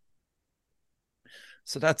planned.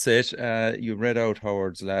 So that's it. You read out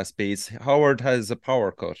Howard's last piece. Howard has a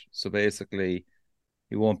power cut, so basically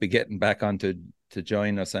he won't be getting back on to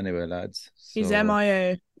join us anyway, lads. So, he's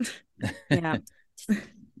MIA. Yeah.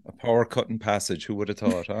 A power cutting passage, who would have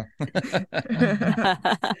thought, huh?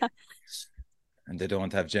 And they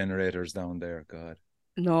don't have generators down there. God,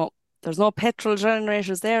 No, there's no petrol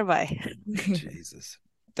generators there, by. Jesus.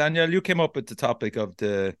 Danielle, you came up with the topic of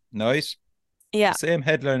the night. Yeah. The same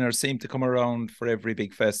headliners seem to come around for every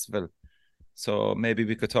big festival. So maybe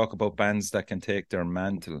we could talk about bands that can take their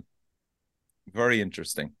mantle. Very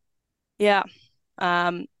interesting. Yeah.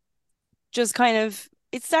 Just kind of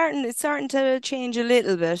it's starting to change a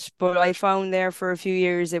little bit, but I found there for a few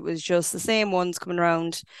years it was just the same ones coming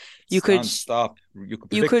around. You could stop. You could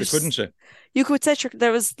predict it, couldn't you? You could set your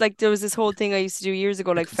there was this whole thing I used to do years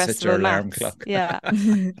ago, like set your festival alarm max. clock. Yeah.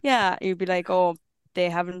 Yeah. You'd be like, oh, they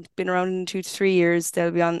haven't been around in 2 to 3 years,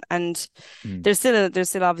 they'll be on, and there's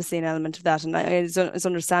still obviously an element of that, and it's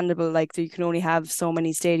understandable, like you can only have so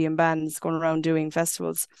many stadium bands going around doing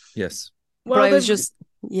festivals. Yes. Well, but I was just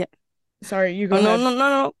Sorry, you go ahead.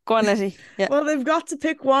 No. Go on, Letty. Yeah. Well, they've got to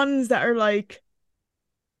pick ones that are like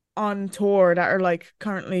on tour, that are like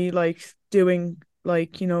currently like doing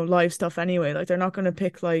like, live stuff anyway. Like they're not going to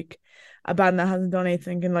pick like a band that hasn't done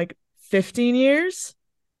anything in like 15 years.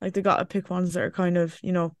 Like they got to pick ones that are kind of,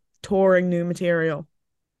 touring new material.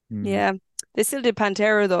 Yeah. They still did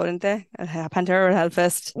Pantera though, didn't they? Pantera at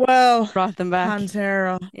Hellfest. Well, brought them back.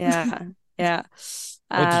 Pantera. Yeah. Yeah.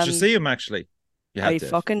 Did you see them actually? I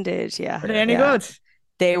fucking did, yeah. Were they any good?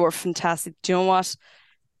 They were fantastic. Do you know what?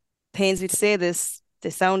 Pains me to say this, they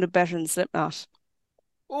sounded better than Slipknot.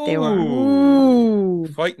 They were. Ooh.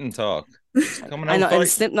 Fighting talk. Coming out. I know, and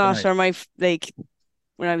Slipknot are my, like,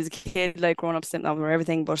 when I was a kid, like growing up, Slipknot were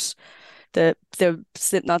everything, but the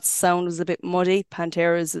Slipknot sound was a bit muddy.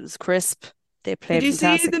 Pantera's was crisp. They played Did you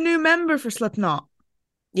fantastic. see the new member for Slipknot?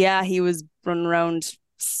 Yeah, he was running around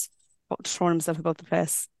throwing himself about the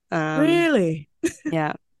place. Really?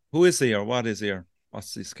 Yeah. Who is he, or what is he, or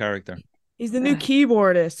what's his character? He's the new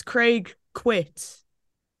keyboardist. Craig quit.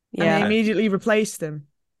 Yeah. And they immediately replaced him.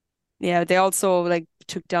 Yeah, they also like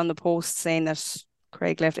took down the post saying that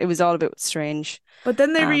Craig left. It was all a bit strange. But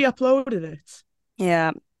then they re-uploaded it.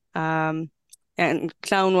 Yeah. And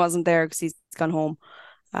Clown wasn't there because he's gone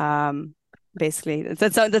home. Basically,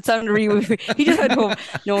 that sounded really weird. He just went home.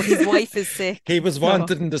 No, his wife is sick. He was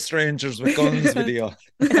wanted in the Strangers with Guns video.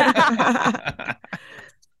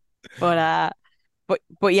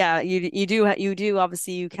 But yeah, you do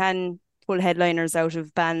obviously you can pull headliners out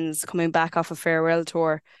of bands coming back off a farewell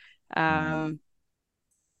tour. But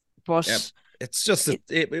yeah, it's just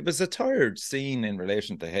it was a tired scene in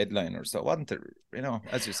relation to headliners, so wasn't it?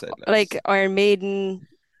 As you said, like Iron Maiden,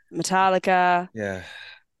 Metallica. Yeah.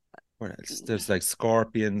 What else? There's like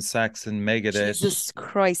Scorpions, Saxon, Megadeth. Jesus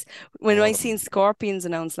Christ. When I seen Scorpions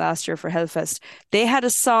announced last year for Hellfest, they had a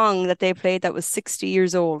song that they played that was 60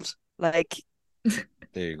 years old. Like, there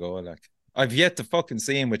you go. Like, I've yet to fucking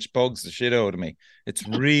see him, which bugs the shit out of me. It's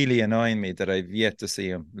really annoying me that I've yet to see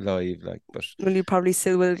him live. Like, but well, you probably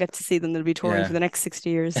still will get to see them. They'll be touring for the next 60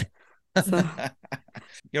 years. So.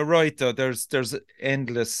 You're right, though. There's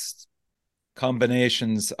endless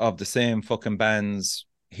combinations of the same fucking bands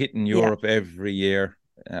hitting Europe every year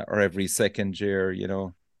or every second year,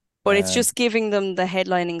 But it's just giving them the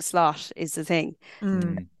headlining slot is the thing.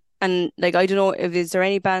 And like, I don't know, is there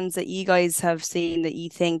any bands that you guys have seen that you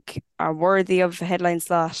think are worthy of a headline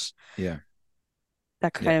slot? Yeah.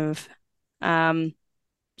 That kind of.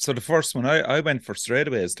 So the first one I went for straight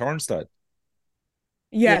away is Turnstile.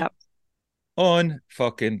 Yeah.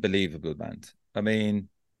 Unfucking believable band. I mean,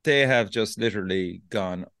 they have just literally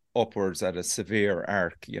gone upwards at a severe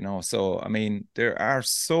arc, so I mean they are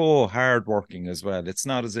so hardworking as well. It's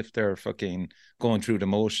not as if they're fucking going through the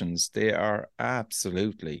motions. They are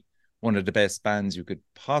absolutely one of the best bands you could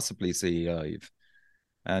possibly see live,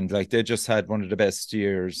 and like they just had one of the best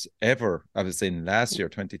years ever. I was in last year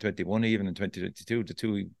 2021, even in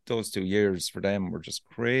 2022, those 2 years for them were just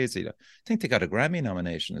crazy. I think they got a Grammy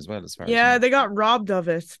nomination as well, as far as they got robbed of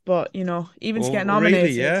it, but even to get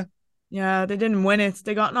nominated. Really? Yeah, they didn't win it.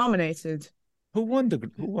 They got nominated. Who won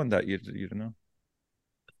that? You don't know?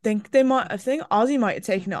 I think Ozzy might have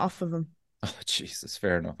taken it off of them. Oh Jesus,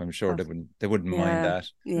 fair enough. I'm sure they wouldn't mind that.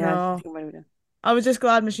 Yeah. No. I was just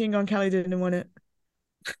glad Machine Gun Kelly didn't win it.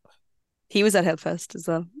 He was at Hellfest as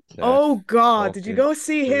well. Oh God, did you go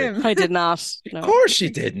see him? I did not. No. Of course you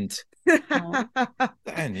didn't. No.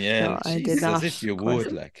 Danielle, no, I did not. As if you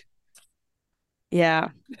would, like. Yeah,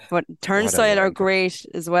 but Turnstile are great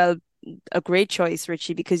as well. A great choice,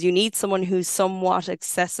 Richie, because you need someone who's somewhat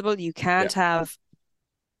accessible. You can't have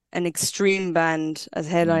an extreme band as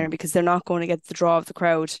headliner because they're not going to get the draw of the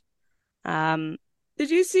crowd. Did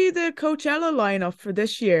you see the Coachella lineup for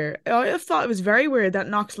this year? I thought it was very weird that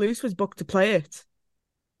Knox Loose was booked to play it.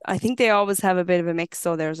 I think they always have a bit of a mix,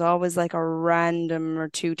 so there's always like a random or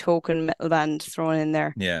two token metal band thrown in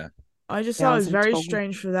there. Yeah. I just They thought it always was have very token.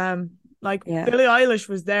 strange for them. Like Yeah. Billie Eilish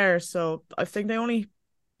was there, so I think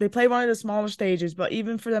they played one of the smaller stages, but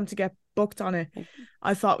even for them to get booked on it,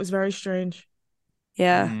 I thought was very strange.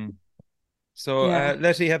 Yeah. Mm. So, Yeah.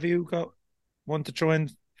 Letty, have you got one to throw in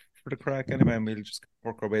for the crack anyway? And we'll just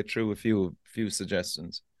work our way through a few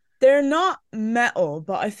suggestions. They're not metal,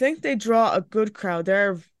 but I think they draw a good crowd.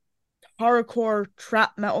 They're horrorcore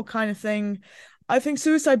trap metal kind of thing. I think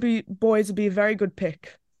Boys would be a very good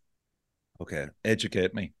pick. Okay,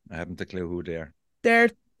 educate me. I haven't a clue who they are.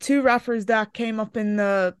 They're two rappers that came up in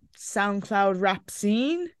the SoundCloud rap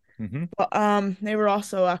scene. Mm-hmm. But they were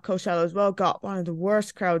also at Coachella as well, got one of the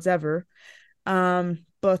worst crowds ever.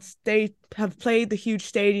 But they have played the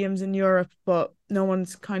huge stadiums in Europe, but no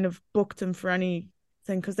one's kind of booked them for anything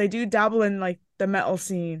because they do dabble in like the metal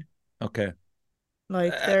scene. Okay.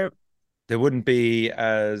 Like they wouldn't be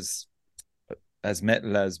as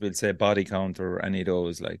metal as we'll say Body Count or any of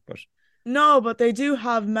those, like, but no, but they do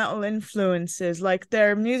have metal influences. Like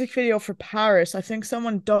their music video for Paris, I think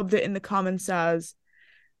someone dubbed it in the comments as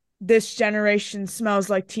 "This Generation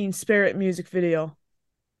Smells Like Teen Spirit" music video.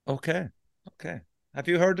 Okay. Have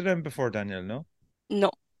you heard of them before, Danielle? No?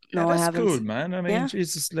 No, Yeah, I that's haven't. cool, man. I mean, Yeah.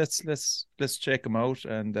 Jesus, let's check them out.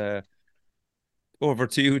 And over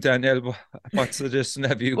to you, Danielle. What suggestion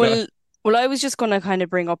have you got? Well, I was just gonna kind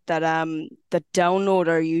of bring up that the Download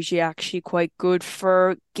are usually actually quite good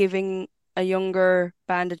for giving a younger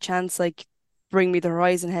band a chance, like Bring Me the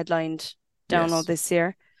Horizon headlined Download Yes. this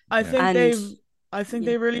year. I think And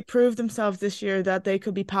they really proved themselves this year that they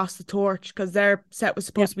could be passed the torch because their set was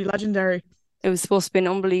supposed to be legendary. it was supposed to be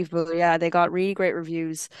unbelievable. Yeah, they got really great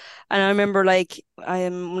reviews. And I remember like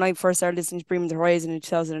when I first started listening to Bring Me the Horizon in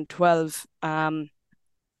 2012, I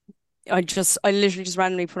literally just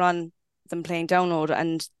randomly put on them playing Download,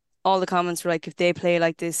 and all the comments were like, if they play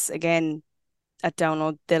like this again at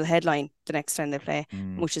Download, they'll headline the next time they play,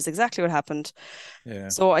 which is exactly what happened. Yeah.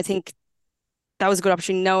 So I think that was a good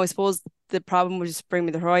opportunity. Now, I suppose the problem with just Bring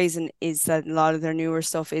Me the Horizon is that a lot of their newer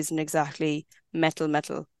stuff isn't exactly metal.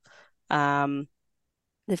 They've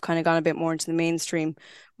kind of gone a bit more into the mainstream,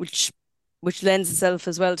 which lends itself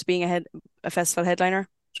as well to being a festival headliner.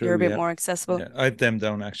 True, You're a bit more accessible. Yeah, I've them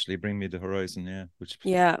down actually. Bring Me the Horizon, yeah.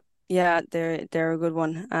 They're a good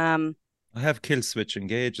one. I have Kill Switch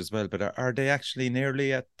Engage as well, but are they actually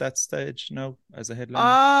nearly at that stage now as a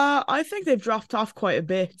headliner? I think they've dropped off quite a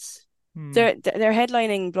bit. They're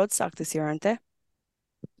headlining Bloodstock this year, aren't they?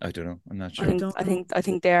 I don't know. I'm not sure. I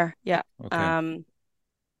think they're, yeah. Okay.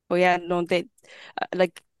 But yeah, no, they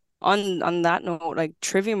like on that note, like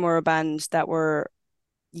Trivium were a band that were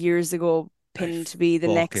years ago pinned to be the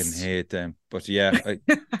next. Fucking hate them, but yeah,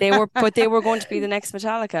 they were going to be the next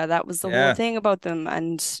Metallica. That was the whole thing about them,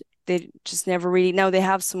 and they just never really. Now they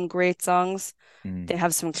have some great songs, they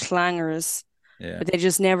have some clangers, but they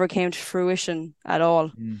just never came to fruition at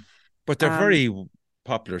all. But they're very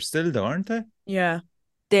popular still, though, aren't they? Yeah.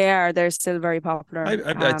 They are. They're still very popular.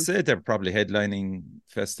 I'd say they're probably headlining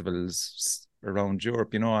festivals around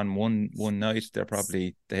Europe. You know, on one night, they're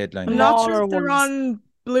probably the headlining. I'm not sure if they're on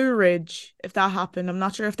Blue Ridge, if that happened. I'm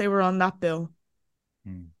not sure if they were on that bill.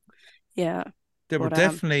 Yeah. They were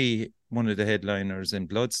definitely one of the headliners in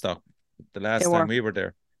Bloodstock the last time we were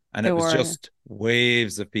there. And it was just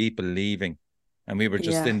waves of people leaving. And we were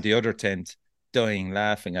just in the other tent dying,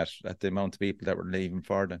 laughing at the amount of people that were leaving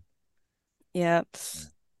for them. Yeah.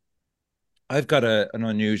 I've got an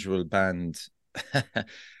unusual band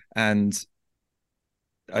and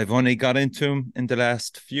I've only got into them in the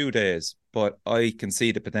last few days, but I can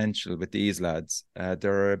see the potential with these lads.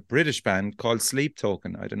 They're a British band called Sleep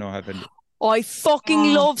Token. I don't know how I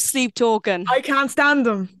fucking love Sleep Token. I can't stand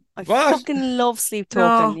them. I fucking love Sleep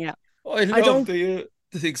Token. Yeah. I love the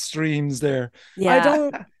extremes there. Yeah.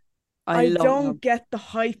 I don't get the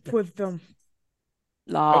hype with them.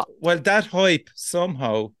 Well, that hype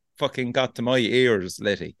somehow fucking got to my ears,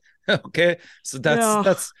 Letty. Okay, so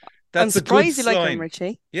that's I'm a surprised good you sign. like them,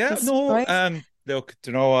 Richie. Yeah, look,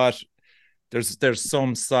 do you know what? There's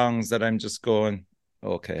some songs that I'm just going,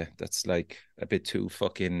 okay, that's like a bit too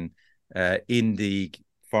fucking indie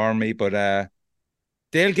for me, but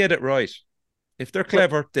they'll get it right. If they're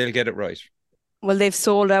clever, they'll get it right. Well, they've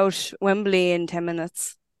sold out Wembley in 10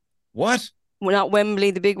 minutes. What? Well, not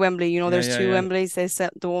Wembley, the big Wembley. You know, there's two Wembleys. They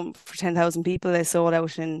set the one for 10,000 people. They sold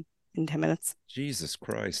out in 10 minutes. Jesus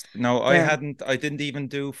Christ. No, I didn't even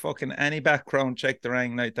do fucking any background check or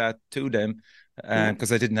anything like that to them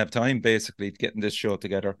because I didn't have time basically getting this show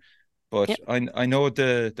together. But Yep. I know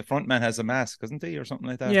the front man has a mask, doesn't he, or something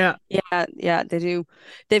like that? Yeah. Yeah, they do.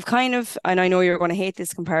 They've kind of, and I know you're going to hate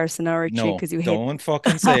this comparison now, Richie, No, because you hate. don't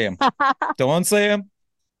fucking say him. Don't say him.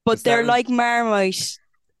 But Because that they're was like Marmite,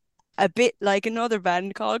 a bit like another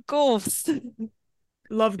band called Ghost.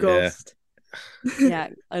 Love yeah. Ghost. Yeah,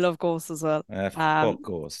 I love Ghost as well. Fuck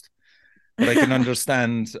Ghost. But I can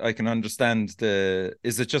understand. The.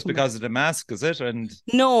 Is it just because of the mask? Is it? And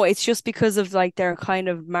No, it's just because of like they're kind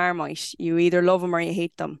of Marmite. You either love them or you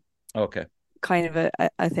hate them. okay. Kind of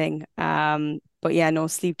a thing. But yeah, no,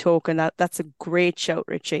 Sleep Token, that's a great shout,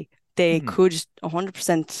 Richie. They could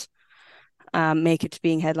 100% make it to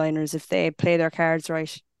being headliners if they play their cards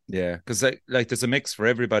right. Yeah, because like there's a mix for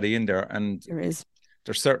everybody in there, and There is.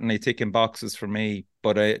 they're certainly ticking boxes for me.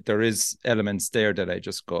 But there is elements there that I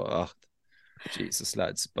just go, oh, Jesus,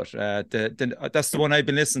 lads. But that's the one I've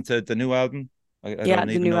been listening to, the new album. I Yeah, don't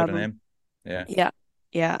the even new know album. the name. Yeah.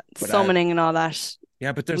 Yeah. But, Summoning and all that.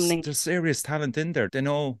 yeah, but Summoning. there's serious talent in there. They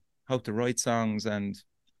know how to write songs, and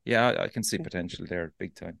yeah, I can see potential there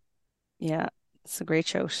big time. Yeah, it's a great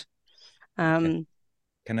shout. Can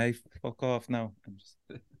I fuck off now?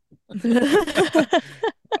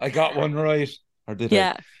 I got one right, or did I?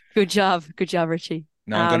 Yeah, good job, Richie.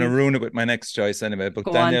 No, I'm going to ruin it with my next choice anyway. But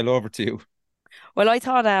Go Danielle, on. over to you. Well, I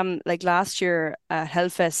thought like last year at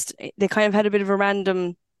Hellfest, they kind of had a bit of a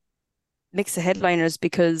random mix of headliners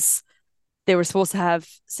because they were supposed to have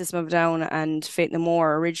System of a Down and Fate No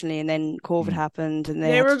More originally, and then COVID happened, and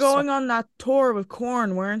They had were to stop. going on that tour with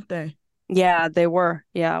Korn, weren't they? Yeah, they were.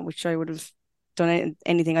 Yeah, which I would have done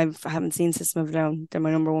anything. I haven't seen System of a Down. They're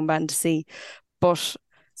my number one band to see. But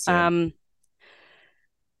Same.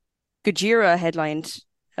 Gojira headlined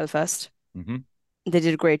Hellfest. They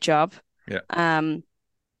did a great job. Yeah.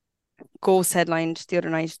 Ghost headlined the other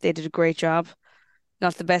night. They did a great job.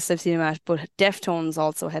 Not the best I've seen them at, but Deftones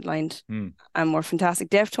also headlined and were fantastic.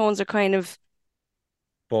 Deftones are kind of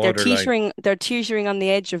Borderline. they're teetering on the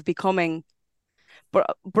edge of becoming.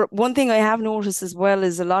 But one thing I have noticed as well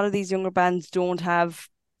is a lot of these younger bands don't have,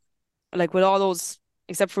 like with all those,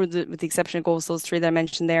 except for with the exception of Ghost, those three that I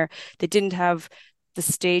mentioned there, they didn't have the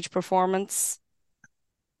stage performance.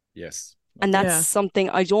 Yes. And that's something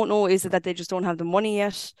I don't know, is it that they just don't have the money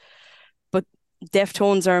yet? But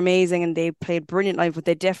Deftones are amazing and they played brilliant live, but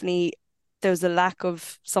there's a lack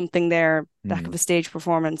of something there, lack of a stage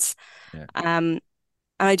performance. Yeah. And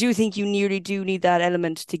I do think you nearly do need that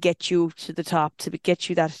element to get you to the top, to get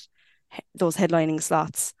you those headlining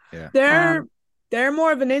slots. Yeah. They're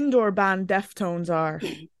more of an indoor band, Deftones are.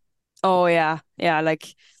 Oh yeah.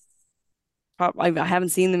 Like I haven't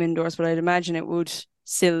seen them indoors, but I'd imagine it would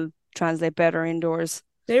still translate better indoors.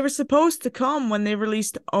 They were supposed to come when they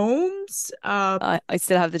released Ohms. I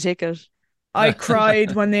still have the ticket. I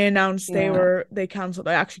cried when they announced they cancelled.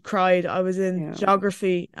 I actually cried. I was in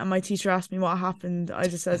geography and my teacher asked me what happened. I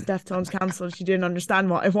just said Deftones cancelled. She didn't understand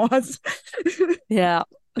what it was. Yeah.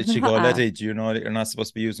 Did she go, Letty, do you know that you're not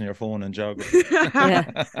supposed to be using your phone in geography?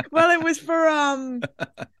 Well, it was for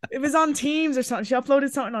it was on Teams or something. She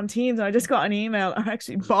uploaded something on Teams and I just got an email. I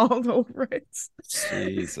actually bawled over it.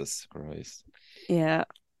 Jesus Christ. Yeah.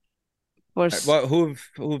 But who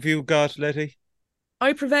have you got, Letty?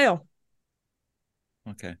 I Prevail.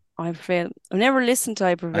 Okay. I Prevail. I've never listened to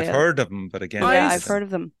I Prevail. I've heard of them, but again, I've heard of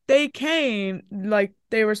them. They came, like,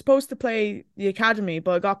 they were supposed to play the Academy,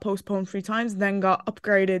 but it got postponed 3 times and then got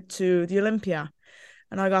upgraded to the Olympia.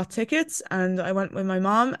 And I got tickets and I went with my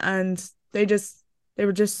mom and they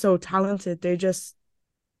were just so talented. They just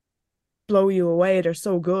blow you away. They're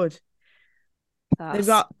so good. They've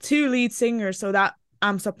got 2 lead singers, so that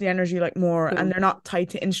amps up the energy like more, and they're not tied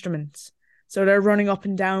to instruments. So they're running up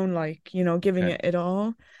and down, like, giving it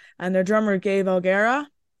all. And their drummer, Gabe Alguera,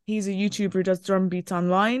 he's a YouTuber who does drum beats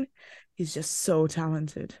online. He's just so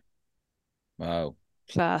talented. Wow.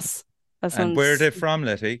 Class. And where are they from,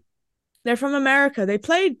 Letty? They're from America. They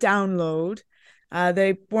played Download.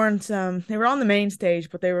 They weren't they were on the main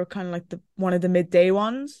stage, but they were kind of like one of the midday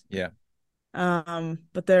ones. Yeah.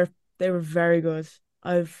 But they were very good.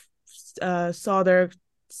 I've saw their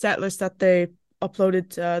set list that they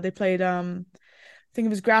uploaded. They played I think it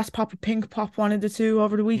was Grass Pop or Pink Pop, one of the two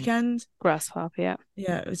over the weekend. Grass Pop, yeah.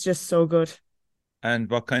 Yeah, it was just so good. And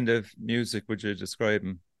what kind of music would you describe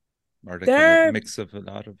them? Or they kind of a mix of a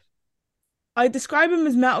lot of? I describe them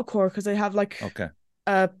as metalcore because they have like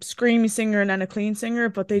a screamy singer and then a clean singer,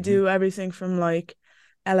 but they do everything from like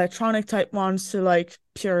electronic type ones to like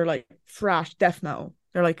pure like thrash death metal.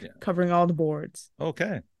 They're like covering all the boards.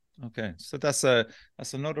 Okay. So that's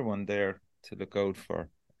another one there to look out for.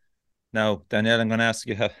 Now, Danielle, I'm going to ask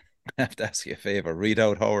you. I have to ask you a favor. Read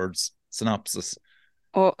out Howard's synopsis.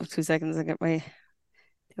 Oh, 2 seconds. I get the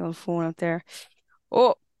old phone out there.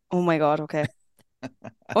 Oh, oh my God. Okay.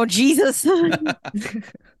 Oh, Jesus.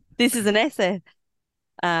 This is an essay.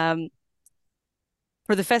 Um,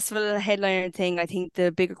 for the festival headliner thing, I think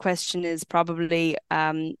the bigger question is probably,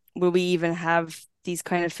 will we even have these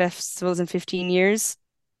kind of festivals in 15 years?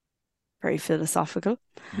 Very philosophical.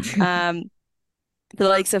 Um, the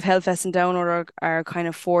likes of Hellfest and Download are kind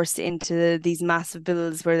of forced into these massive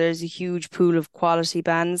bills where there's a huge pool of quality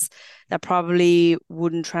bands that probably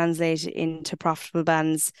wouldn't translate into profitable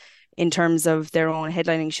bands in terms of their own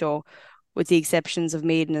headlining show, with the exceptions of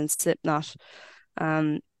Maiden and Slipknot.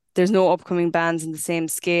 Um, there's no upcoming bands in the same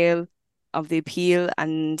scale of the appeal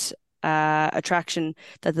and attraction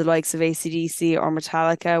that the likes of AC/DC or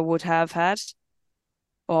Metallica would have had.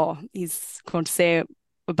 Oh, he's going to say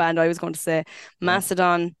a band I was going to say.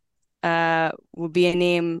 Mastodon would be a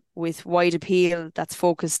name with wide appeal that's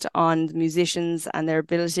focused on the musicians and their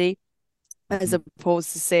ability, as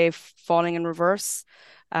opposed to, say, Falling in Reverse,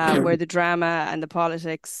 where the drama and the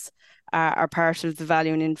politics are part of the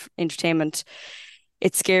value in entertainment.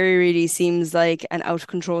 It's scary, really seems like an out of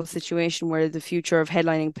control situation where the future of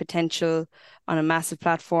headlining potential on a massive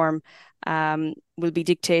platform will be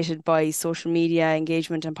dictated by social media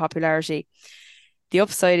engagement and popularity. The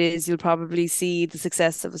upside is you'll probably see the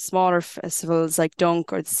success of smaller festivals like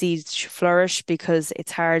Dunk or the Siege flourish, because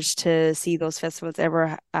it's hard to see those festivals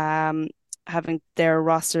ever having their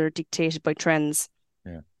roster dictated by trends.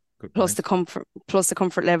 Yeah. Good Plus point. the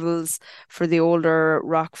comfort levels for the older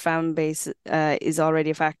rock fan base is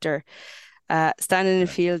already a factor. Stand in a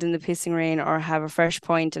field in the pissing rain or have a fresh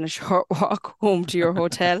pint and a short walk home to your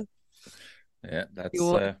hotel. Yeah, The that's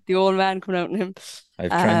old man coming out in him.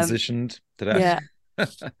 I've transitioned to that.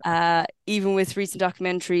 Yeah. Even with recent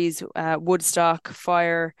documentaries, Woodstock,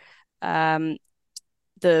 Fire,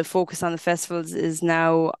 the focus on the festivals is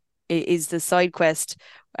now is the side quest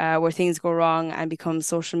where things go wrong and become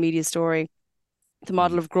social media story. The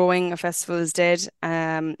model of growing a festival is dead.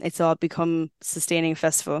 It's all become sustaining a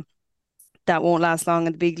festival. That won't last long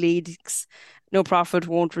in the big leagues. No profit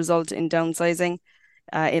won't result in downsizing.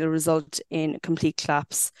 It'll result in complete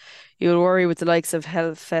collapse. You'll worry with the likes of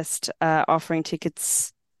Hellfest offering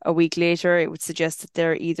tickets a week later. It would suggest that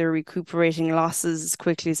they're either recuperating losses as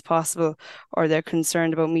quickly as possible or they're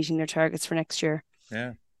concerned about meeting their targets for next year.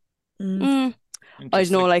 Yeah. I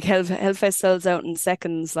don't know, like Hellfest sells out in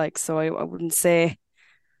seconds, like, so I wouldn't say.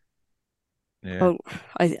 Yeah.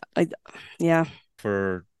 Yeah.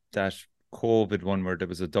 For that COVID one where there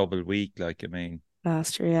was a double week, like, I mean,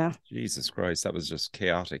 last year, yeah. Jesus Christ, that was just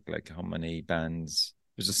chaotic. Like, how many bands?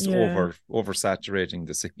 It was just Yeah. oversaturating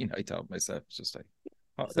the scene. I thought myself, it's just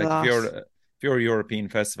It's like a if lot. you're a European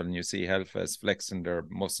festival and you see Hellfest flexing their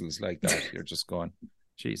muscles like that, you're just going,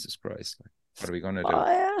 Jesus Christ, like, what are we gonna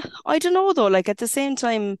do? I don't know though. Like at the same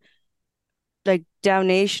time, like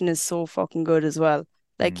Damnation is so fucking good as well.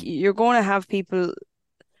 Like you're going to have people.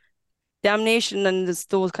 Damnation and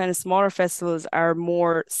those kind of smaller festivals are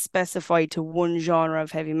more specified to one genre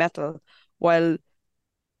of heavy metal, while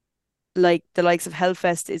like the likes of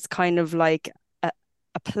Hellfest is kind of like a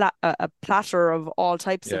platter of all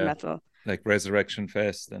types of Yeah, metal. like Resurrection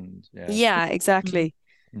Fest and Yeah, exactly.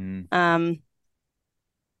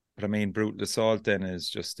 But I mean, Brutal Assault then is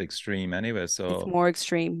just extreme anyway. So it's more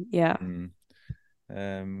extreme. Yeah.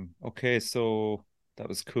 Okay, so that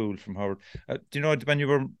was cool from Howard. Do you know when you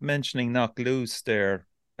were mentioning Knock Loose there?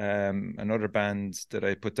 Another band that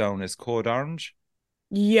I put down is Code Orange.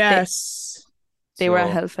 Yes. They were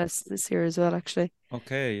at Hellfest this year as well, actually.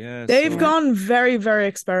 Okay, yeah. They've gone very, very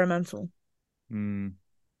experimental.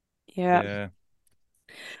 Yeah.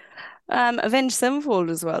 Avenged Sevenfold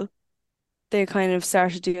as well. They kind of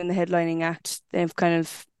started doing the headlining act. They've kind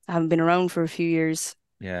of haven't been around for a few years.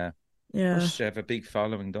 Yeah. Yeah. They have a big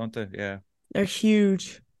following, don't they? Yeah. They're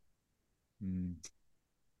huge.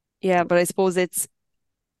 Yeah, but I suppose it's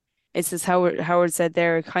as Howard said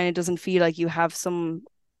there, it kind of doesn't feel like you have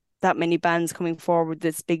that many bands coming forward,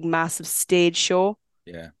 this big massive stage show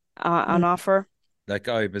on offer. Like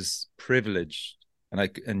I was privileged,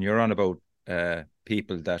 and you're on about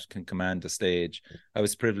people that can command the stage. I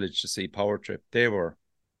was privileged to see Power Trip. They were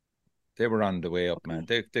on the way up, man.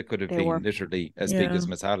 They could have been literally as big as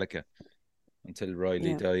Metallica until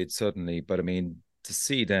Riley died suddenly. But I mean, to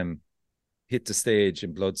see them hit the stage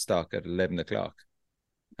in Bloodstock at 11 o'clock,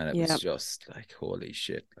 and it was just like, holy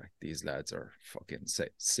shit! Like these lads are fucking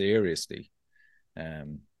seriously.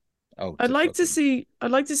 I'd like to see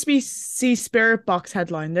Spirit Box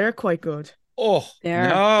headline. They're quite good. Oh,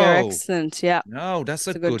 they're excellent. Yeah. No, that's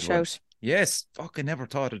a good shout. One. Yes, fucking never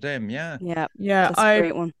thought of them. Yeah. Yeah. That's a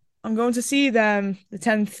great one. I'm going to see them the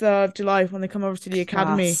 10th of July when they come over to the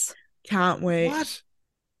Academy. Class. Can't wait. What?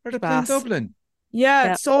 Are they playing Class. Dublin?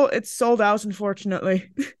 Yeah, Yeah. it's sold out, unfortunately.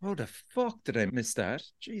 How the fuck did I miss that?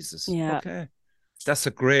 Jesus. Yeah. Okay. That's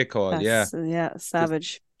a great call. Yeah.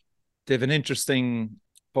 Savage. They have an interesting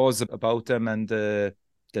buzz about them and the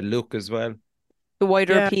look as well. The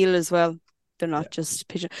wider Yeah. appeal as well. They're Yeah. not just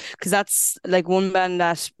pitching, because that's like one band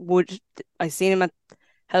that I seen them at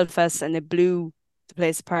Hellfest and they blew the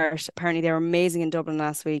place apart. Apparently they were amazing in Dublin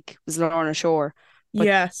last week. It was Lorna Shore, But-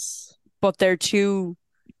 Yes. but they're too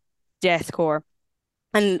deathcore.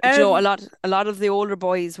 And you know, a lot of the older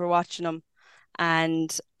boys were watching them,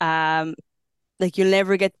 and like you'll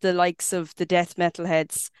never get the likes of the death metal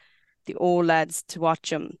heads, the old lads, to watch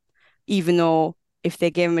them, even though if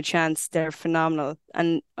they gave them a chance, they're phenomenal.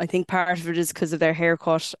 And I think part of it is because of their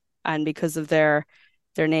haircut and because of their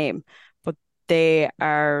name, but they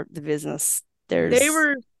are the business. They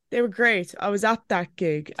were great. I was at that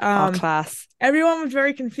gig. all class. Everyone was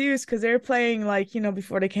very confused because they were playing like, you know,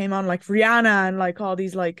 before they came on, like Rihanna and like all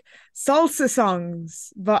these like salsa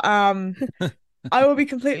songs. But I will be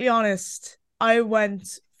completely honest. I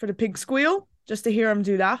went for the pig squeal just to hear him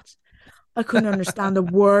do that. I couldn't understand a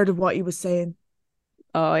word of what he was saying.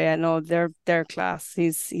 Oh yeah, no, they're class.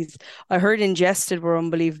 He's. I heard Ingested were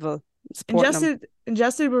unbelievable.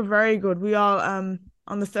 Ingested were very good. We all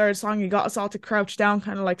on the third song he got us all to crouch down,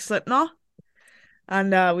 kind of like Slipknot,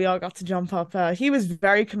 and we all got to jump up. He was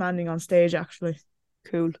very commanding on stage, actually.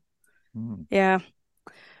 Cool. Hmm. Yeah.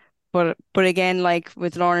 But again, like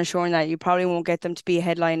with Lorna Shore and that, you probably won't get them to be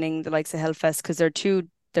headlining the likes of Hellfest because they're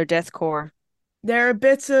deathcore. They're a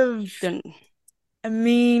bit of Then a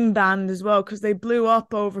meme band as well because they blew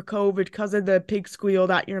up over COVID because of the pig squeal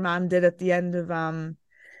that your man did at the end of To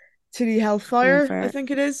the Hellfire, I think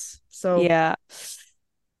it is. So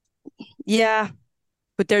yeah,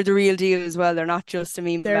 but they're the real deal as well. They're not just a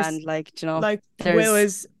meme band, like, you know. Like Will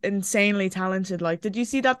is insanely talented. Like, did you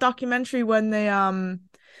see that documentary when they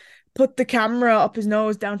put the camera up his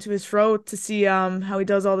nose down to his throat to see how he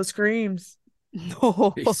does all the screams?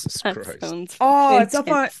 No, Jesus that Christ. sounds Oh,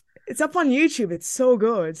 intense. it's up on YouTube. It's so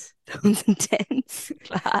good. Sounds intense.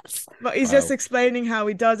 Class. But he's just explaining how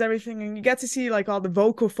he does everything, and you get to see like all the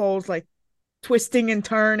vocal folds like twisting and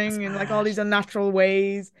turning in like all these unnatural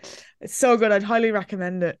ways. It's so good. I'd highly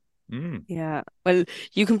recommend it. Yeah. Well,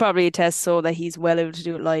 you can probably attest so that he's well able to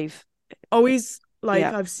do it live. Oh, he's like,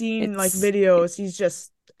 I've seen like videos. He's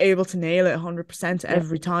just able to nail it 100%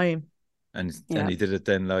 every time. And he did it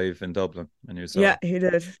then live in Dublin. And he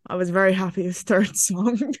did. I was very happy his third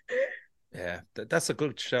song. Yeah, that's a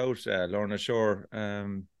good shout, Lorna Shore. I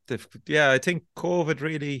think COVID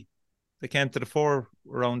really, they came to the fore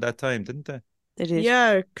around that time, didn't they? They did.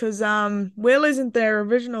 Yeah, because Will isn't their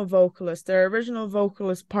original vocalist. Their original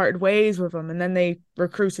vocalist parted ways with him, and then they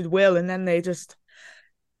recruited Will, and then they just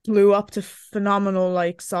blew up to phenomenal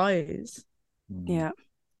like size. Yeah.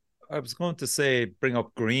 I was going to say bring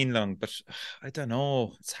up Greenlung, but I don't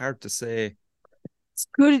know. It's hard to say. It's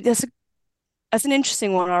good. That's an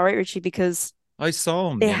interesting one, all right, Richie, because I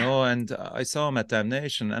saw him, and I saw him at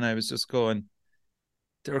Damnation, and I was just going,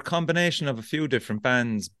 they're a combination of a few different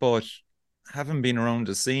bands, but having been around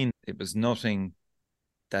the scene, it was nothing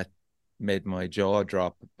that made my jaw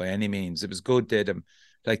drop by any means. It was good,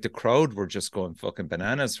 like the crowd were just going fucking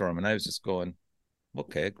bananas for him, and I was just going,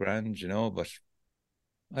 okay, grand, but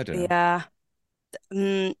I don't know. Yeah.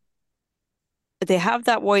 They have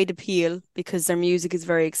that wide appeal because their music is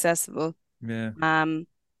very accessible. Yeah.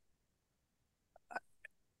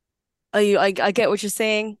 I get what you're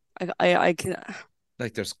saying. I can,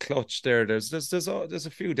 like there's Clutch there. There's a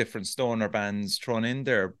few different stoner bands thrown in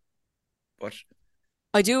there, but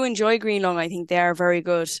I do enjoy Greenlung. I think they are very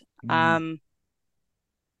good.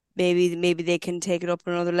 Maybe they can take it up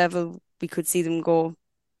another level. We could see them go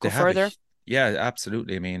further. Yeah,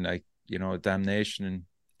 absolutely. I mean, like, Damnation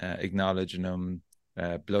acknowledging them,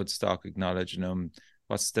 Bloodstock acknowledging them.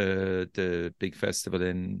 What's the big festival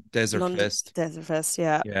in Desert Fest? Desert Fest,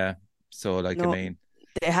 yeah. Yeah. So I mean,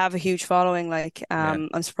 they have a huge following. Like, I'm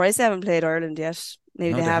surprised they haven't played Ireland yet.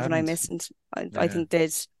 Maybe they haven't. I missed. I think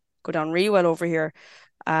they'd go down really well over here.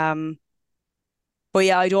 But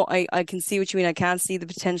yeah, I can see what you mean. I can't see the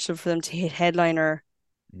potential for them to hit headliner.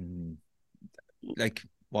 Like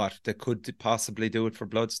what? They could possibly do it for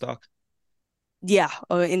Bloodstock? Yeah,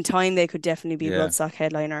 in time they could definitely be Bloodstock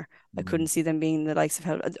headliner. I couldn't see them being the likes of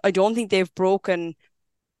Hell. I don't think they've broken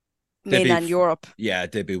mainland Europe. Yeah,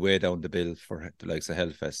 they'd be way down the bill for the likes of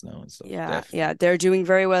Hellfest now and stuff. Yeah, they're doing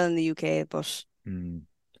very well in the UK, but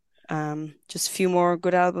just a few more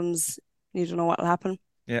good albums. You don't know what will happen.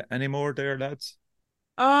 Yeah, any more there, lads?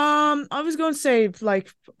 I was going to say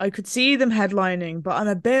like I could see them headlining, but I'm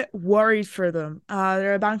a bit worried for them.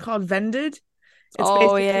 They're a band called Vended. It's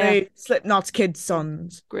Oh yeah, basically Slipknot's kids'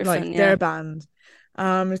 sons, Griffin. like Yeah, their band.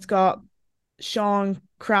 It's got Sean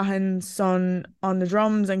Crahan's son on the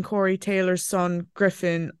drums and Corey Taylor's son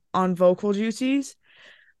Griffin on vocal duties.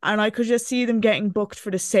 And I could just see them getting booked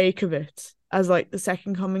for the sake of it as like the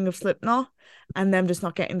second coming of Slipknot and them just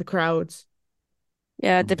not getting the crowds.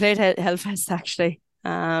 yeah. They played Hellfest actually.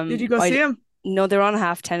 Did you go see I him? no, they're on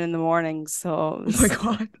 10:30 in the morning, so it Oh my was,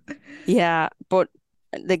 God. yeah. But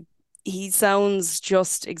like he sounds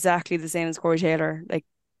just exactly the same as Corey Taylor. Like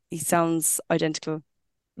he sounds identical.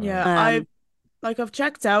 Yeah, Um, I've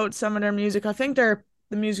checked out some of their music. I think the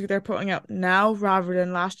music they're putting out now rather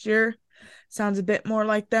than last year sounds a bit more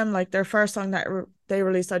like them. Like their first song that they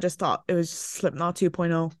released, I just thought it was Slipknot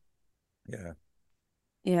 2.0. Yeah.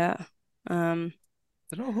 yeah. Um,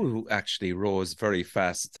 I don't know who actually rose very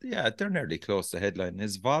fast. Yeah, they're nearly close to headline.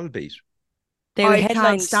 Is Volbeat. they I can't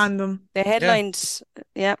headlined. stand them. They Yeah. headlined.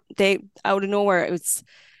 Yeah, they out of nowhere. It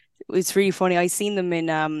was really funny. I seen them in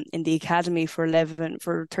the Academy for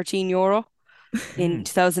 13 euro in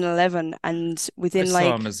 2011, and I within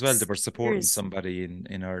saw them like as well. They were supporting 6 years, somebody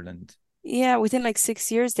in Ireland. yeah, within like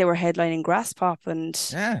 6 years they were headlining Grass Pop, and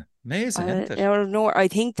Yeah, amazing, isn't it? out of nowhere. I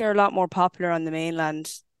think they're a lot more popular on the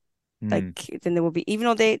mainland, like Mm. than they would be. Even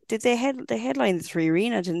though they headlined the Three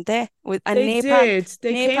Arena, didn't they? With and They did.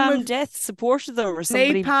 They came Napalm with Death supported them or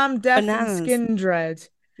somebody Napalm Death and bananas. Skin Dread.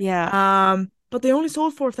 Yeah, But they only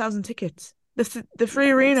sold 4,000 tickets. The free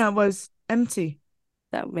that makes arena was empty.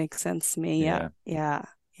 that makes sense to me. Yeah, Yeah. yeah,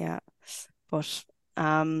 yeah. But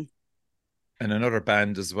um, And another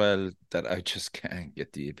band as well that I just can't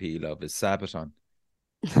get the appeal of is Sabaton.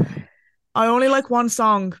 I only like one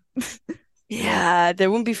song. Yeah. yeah, they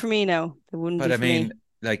wouldn't be for me now. They wouldn't But be I for me. mean,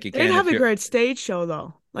 like They did again, have if a you're great stage show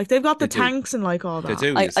though. Like they've got the they do. tanks and like all They that.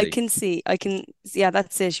 do, I you I see. can see I can yeah,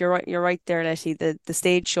 that's it. You're right there, Letty. The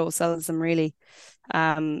stage show sells them really.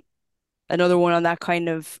 Um, another one on that kind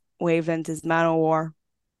of wavelength is Manowar.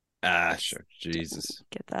 Ah, That's sure. Jesus.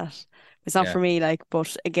 get that. It's not Yeah. for me, like,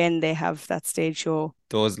 but again, they have that stage show.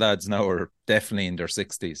 Those lads now are definitely in their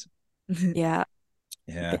 60s. Yeah,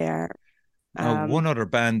 Yeah. they are. Now, one Um, other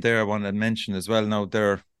band there I want to mention as well. Now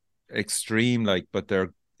they're extreme, like, but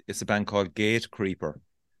it's a band called Gate Creeper.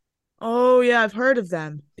 Oh yeah, I've heard of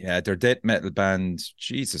them. Yeah, their death metal band.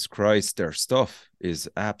 Jesus Christ, their stuff is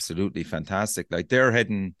absolutely fantastic. Like they're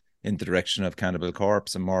heading in the direction of Cannibal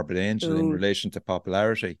Corpse and Morbid Angel in ooh, relation to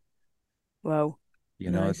popularity. wow. You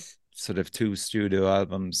know, Nice. sort of 2 studio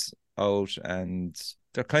albums out, and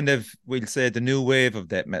they're kind of, we'll say, the new wave of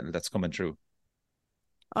death metal that's coming through.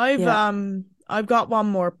 Yeah, I've got one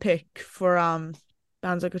more pick for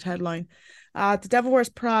bands I could headline. The Devil Wears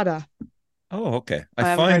Prada. Oh, okay. I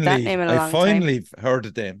haven't heard that name in a I long time. finally heard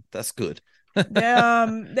of them. That's good.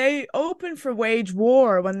 They opened for Wage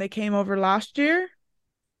War when they came over last year.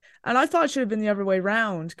 And I thought it should have been the other way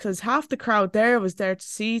round because half the crowd there was there to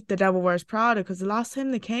see The Devil Wears Prada because the last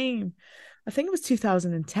time they came, I think it was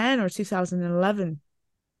 2010 or 2011.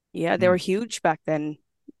 Yeah, they Hmm. were huge back then.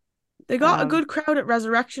 They got a Um, good crowd at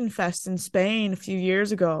Resurrection Fest in Spain a few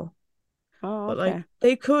years ago, oh, but like okay.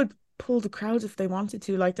 they could pull the crowd if they wanted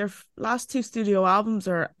to. Like their last two studio albums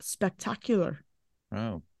are spectacular.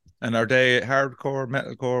 Oh. And are they hardcore,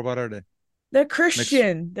 metalcore? What are they? They're Mixed.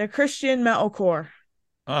 Christian. They're Christian metalcore,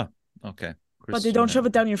 Ah, okay. but they Christian don't shove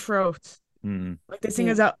it metalcore. down your throat. Hmm. Like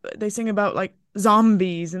Yeah, they sing about like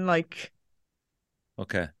zombies and like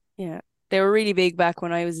Okay. yeah. They were really big back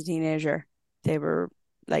when I was a teenager. They were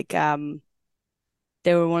like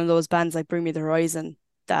they were one of those bands like Bring Me the Horizon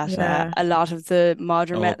that yeah. a lot of the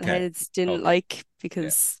modern Okay. metalheads didn't Okay. like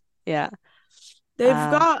Yeah. because yeah. They've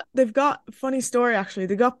Um, got funny story actually.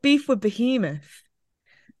 They got beef with Behemoth.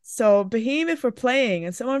 So Behemoth were playing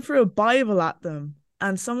and someone threw a Bible at them.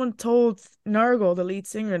 And someone told Nurgle, the lead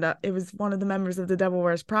singer, that it was one of the members of the Devil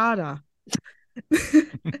Wears Prada.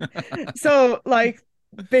 So like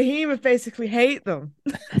Behemoth basically hate them.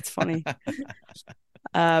 that's funny.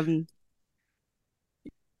 Um,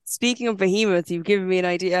 speaking of Behemoth, you've given me an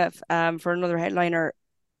idea for another headliner.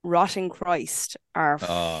 Rotting Christ are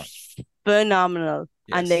Ah, phenomenal,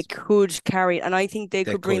 and they yes. could carry it. And I think they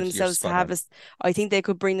They could bring could. You're themselves to spot have on. a. I think they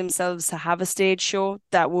could bring themselves to have a stage show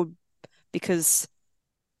that would because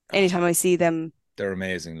anytime I see them, They're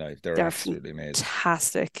amazing live. They're they're absolutely amazing.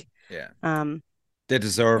 fantastic. Yeah. Um, They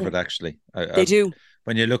deserve yeah, it, actually. they do.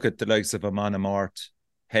 When you look at the likes of Amon Amart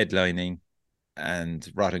headlining and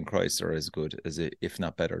Rotten Christ are as good as it, if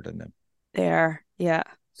not better than them. They are. Yeah,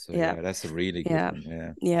 So Yeah. yeah, that's a really good Yeah.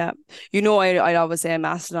 one. Yeah. Yeah. I'd always say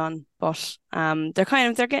Mastodon, but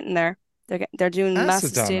they're getting there. They're doing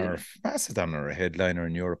massive stadium. Macedon are a headliner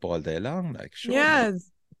in Europe all day long, like surely. Yeah,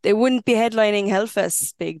 They wouldn't be headlining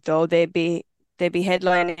Hellfest big though. They'd be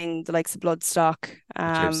headlining the likes of Bloodstock. Which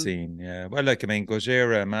I've seen, yeah. Well, like I mean,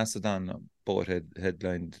 Gojira and Macedon both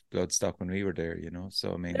headlined Bloodstock when we were there, you know.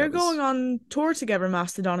 So I mean, they're that was going on tour together,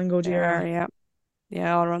 Mastodon and They are, Gojira. yeah.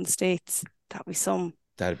 Yeah, all around the States.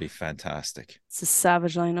 that'd be fantastic. It's a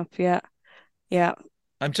savage lineup, yeah. Yeah.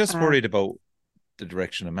 I'm just Uh, worried about the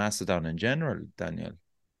direction of Macedon in general, Danielle.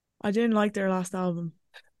 I didn't like their last album.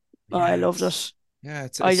 I Yeah, loved it's- it. Yeah,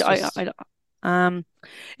 it's I, just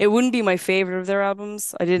it wouldn't be my favorite of their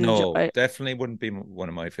albums. I didn't enjoy, no, definitely wouldn't be one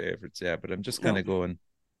of my favorites. Yeah, but I'm just kind no. of going,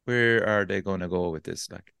 where are they going to go with this?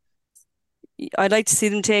 Like, I'd like to see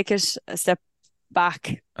them take it a step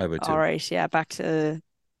back. I would All too. right, yeah, back to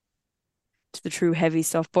the true heavy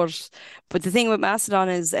stuff. But the thing with Mastodon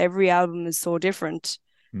is every album is so different.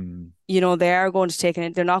 Hmm. They are going to take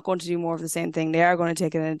it. They're not going to do more of the same thing. They are going to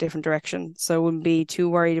take it in a different direction. So I wouldn't be too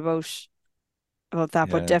worried about that.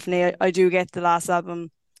 But Yeah, definitely, I do get the last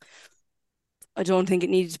album. I don't think it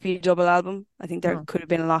needed to be a double album. I think there No. could have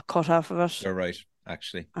been a lot cut off of it. you're right.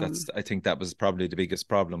 Actually, Um, I think that was probably the biggest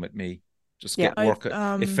problem with me. Just Yeah. get work.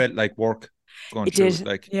 It felt like work going It through did. it.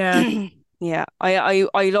 Like, Yeah. Yeah.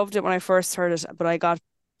 I loved it when I first heard it, but I got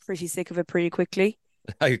pretty sick of it pretty quickly.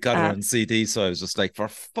 I got it Um, on CD, so I was just like, for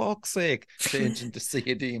fuck's sake, changing the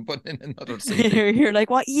CD and putting in another CD. You're like,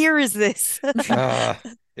 what year is this?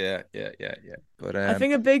 Yeah. But I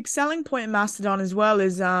think a big selling point in Mastodon as well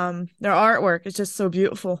is their artwork. It's just so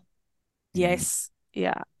beautiful. Yes.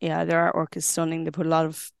 Yeah. Yeah. Their artwork is stunning. They put a lot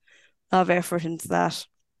of effort into that.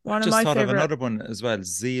 One of just my thought of favorite. another one as well,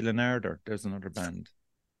 Zeal and Ardor. There's another band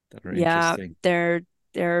that are Yeah. interesting.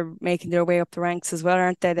 They're making their way up the ranks as well,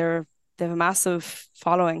 aren't they? They have a massive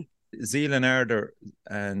following. Zeal and Ardor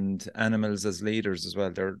and Animals as Leaders as well.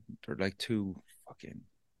 They're like two fucking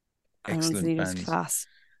Animals excellent Leaders bands. class.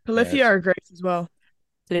 Polyphia are great as well.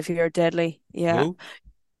 But if you're deadly, yeah. Who?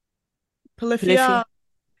 Polyphia,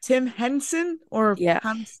 Tim Henson or Yeah.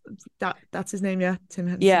 Hans, that's his name, yeah. Tim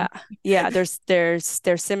Henson. Yeah, yeah.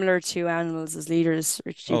 They're similar to Animals as Leaders,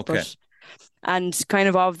 Richie, Okay. and kind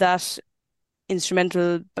of that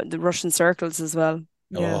instrumental, but the Russian Circles as well.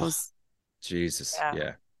 Yeah. Oh, Jesus. Yeah.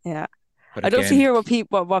 Yeah. Yeah. But I'd love to again, hear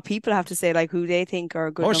what people have to say, like who they think are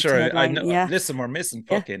good oh, enough to sure. I headline. know. Yeah, Listen, we're missing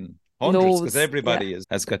Yeah. fucking hundreds because Loads, yeah. everybody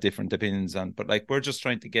has got different opinions on. But like, we're just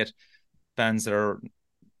trying to get bands that are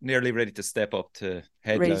nearly ready to step up to ready to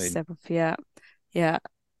headline. step up. Yeah, yeah.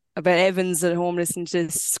 I bet Evan's at home listening to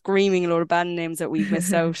screaming a load of band names that we've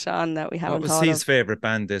missed out on that we What haven't was thought his of. favorite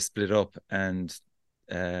band? They split up, and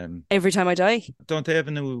Every Time I Die. don't they have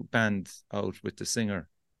a new band out with the singer?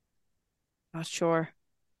 Not sure.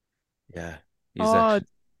 Yeah, he's Oh, actually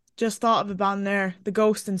just thought of a band there, The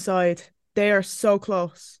Ghost Inside. They are so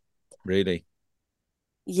close. really.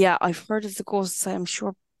 Yeah, I've heard of the Ghosts. I'm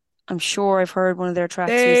sure I've heard one of their tracks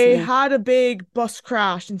They recently. had a big bus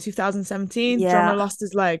crash in 2017. Yeah. Drummer lost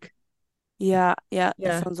his leg. Yeah. Yeah.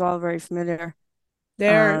 That sounds all very familiar.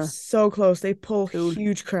 They're so close. They pull cool.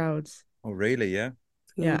 huge crowds. Oh, really? Yeah.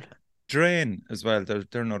 Cool. Yeah. Drain as well.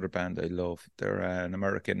 They're another band I love. They're an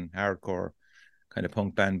American hardcore kind of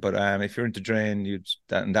punk band. But if you're into Drain,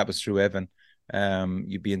 that was through Evan.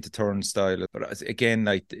 You'd be into Turnstile. But again,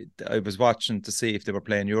 like I was watching to see if they were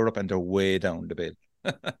playing Europe, and they're way down the bill.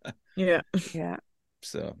 Yeah. Yeah.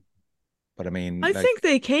 So, but I mean, I like, think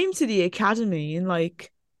they came to the Academy and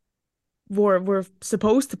like were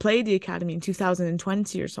supposed to play the Academy in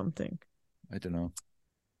 2020 or something. I don't know.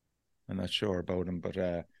 I'm not sure about them, but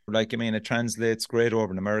like I mean, it translates great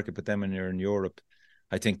over in America, but then when you're in Europe,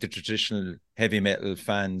 I think the traditional heavy metal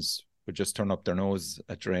fans would just turn up their nose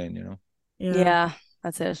at Drain, you know. Yeah,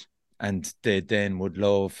 that's it. And they then would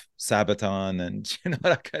love Sabaton and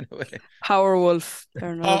that kind of way. Powerwolf.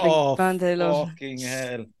 They're another big band they love. Fucking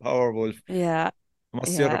hell, Powerwolf. Yeah.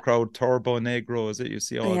 What's the other crowd? Turbo Negro, is it? You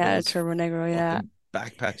see all those Turbo Negro, yeah.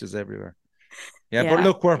 back patches everywhere. Yeah, but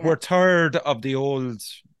look, we're tired of the old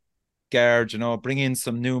guard, bring in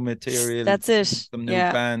some new material. That's it. Some new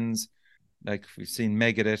bands. Like we've seen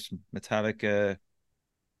Megadeth, Metallica,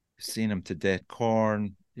 we've seen them to death,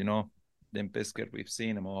 Korn, Limp Bizkit, we've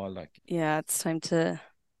seen them all. Like, yeah, it's time to.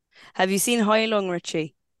 Have you seen High Lung,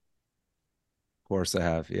 Richie? Of course I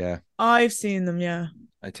have, yeah. I've seen them, yeah.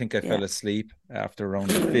 I think I fell asleep after around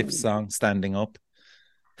the fifth song, standing up.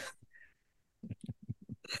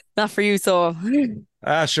 Not for you, so.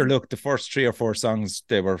 Sure. Look, the first 3 or 4 songs,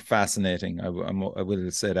 they were fascinating. I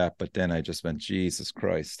will say that, but then I just went, Jesus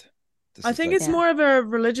Christ. I think it's more of a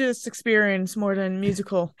religious experience more than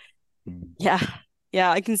musical. Yeah.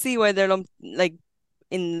 Yeah, I can see why they're like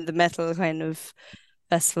in the metal kind of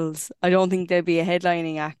festivals. I don't think there'd be a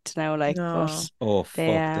headlining act now, like, No. but Oh, they,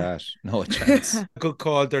 fuck that. No chance. Good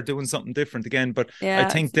call. They're doing something different again, but I yeah,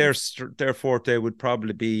 think their forte would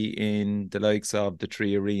probably be in the likes of the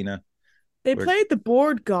Tree Arena. They where- played the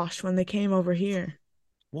board gosh when they came over here.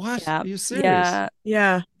 What? yeah, Are you serious?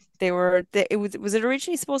 Yeah. was it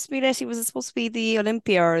originally supposed to be Letty? Was it supposed to be the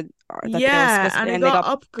Olympia or that they were Yeah, supposed to and be it and they got got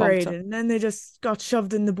bumped up? upgraded and then they just got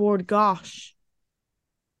shoved in the board gosh.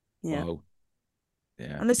 Yeah. Wow.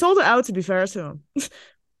 Yeah. And they sold it out, to be fair to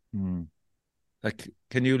them. Like,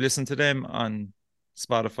 can you listen to them on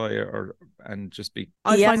Spotify or and just be?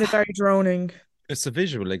 I Yeah. find it very droning. It's a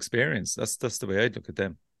visual experience. That's the way I'd look at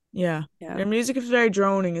them. Yeah. Yeah. Their music is very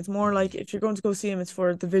droning. It's more like if you're going to go see them, it's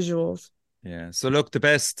for the visuals. Yeah. So look, the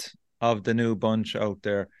best of the new bunch out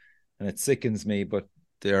there, and it sickens me, but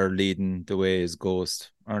they're leading the way is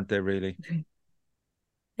Ghost, aren't they? Really?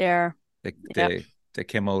 Yeah. They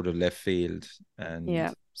came out of left field and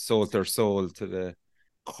Yeah. sold their soul to the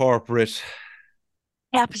corporate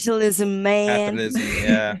Capitalism, man.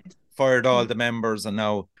 yeah. Fired all the members, and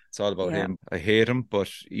now it's all about Yeah. him. I hate him, but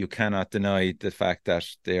you cannot deny the fact that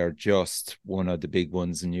they are just one of the big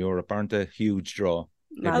ones in Europe, aren't they? Huge draw.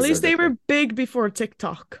 At least they were big before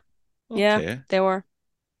TikTok. Yeah, Okay. they were.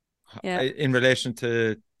 Yeah. In relation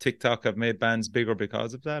to TikTok, have made bands bigger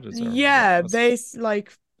because of that? Yeah,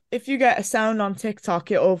 like if you get a sound on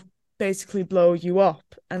TikTok, it'll basically blow you up.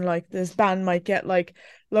 And like this band might get like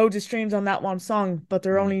loads of streams on that one song, but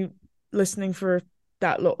they're only listening for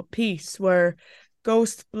that little piece. Where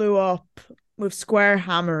Ghost blew up with Square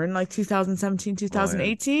Hammer in like 2017,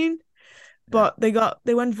 2018. But they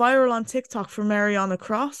went viral on TikTok for Mary on the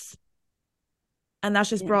Cross. And that's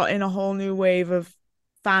just brought in a whole new wave of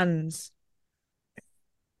fans.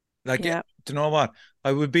 Like, do you know what?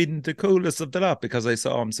 I would be the coolest of the lot because I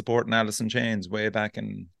saw him supporting Alice in Chains way back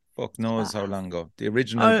in fuck knows how long ago. The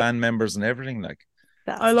original band members and everything. Like,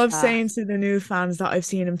 I love saying to the new fans that I've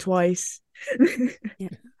seen him twice. Yeah.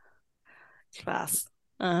 Class.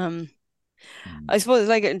 I suppose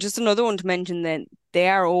like just another one to mention that they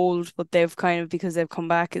are old, but they've kind of, because they've come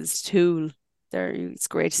back as Tool, it's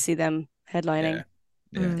great to see them headlining.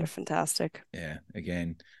 Yeah. They're fantastic. Yeah,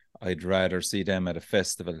 again, I'd rather see them at a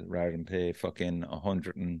festival rather than pay fucking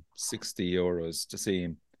 160 euros to see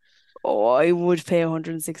him. Oh, I would pay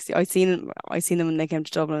 160. I seen them when they came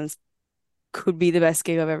to Dublin. It could be the best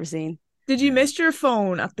gig I've ever seen. Did you miss your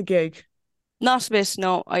phone at the gig? Not a bit,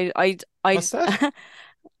 no. What's that?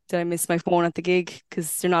 Did I miss my phone at the gig?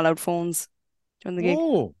 Because they're not allowed phones during the gig.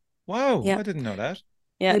 Oh, wow. Yeah. I didn't know that.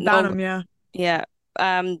 Yeah, They ban them, yeah. Yeah.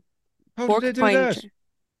 How did they do Porcupine, that?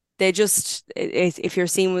 they just, if you're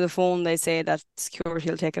seen with a phone, they say that security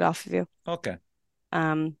will take it off of you. Okay.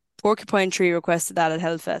 Porcupine Tree requested that at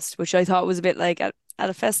Hellfest, which I thought was a bit like at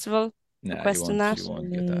a festival requesting that. You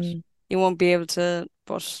won't get that. You won't be able to,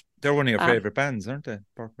 but they're one of your favourite bands, aren't they?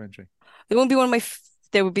 Porcupine Tree. They won't be one of my.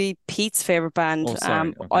 They would be Pete's favorite band. Oh, sorry.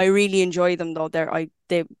 Okay. I really enjoy them though.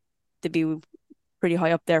 They'd be pretty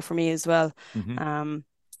high up there for me as well.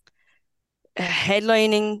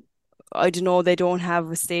 Headlining, I don't know. They don't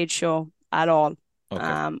have a stage show at all.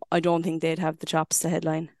 Okay. I don't think they'd have the chops to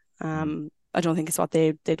headline. I don't think it's what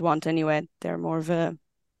they'd want anyway. They're more of a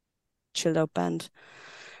chilled out band.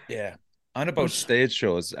 Yeah. And about stage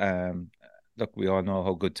shows, look, we all know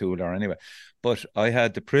how good Tool are anyway, but I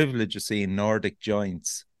had the privilege of seeing Nordic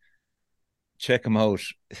Joints. Check them out.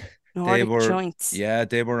 Nordic Joints. Yeah,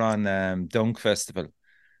 they were on Dunk Festival,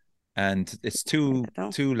 and it's two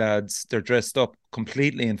lads. They're dressed up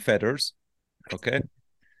completely in feathers, okay,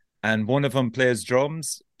 and one of them plays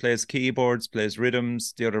drums, plays keyboards, plays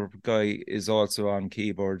rhythms. The other guy is also on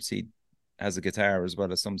keyboards. He has a guitar as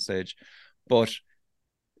well at some stage, but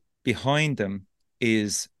behind them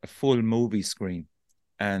is a full movie screen,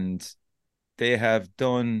 and they have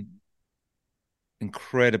done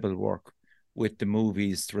incredible work with the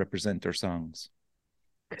movies to represent their songs.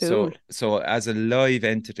 Cool. So as a live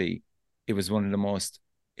entity, it was one of the most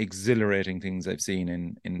exhilarating things I've seen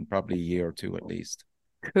in probably a year or two at least.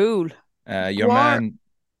 Cool. Your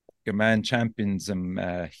man champions him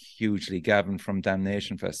hugely, Gavin from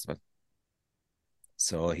Damnation Festival.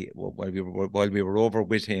 So while we were over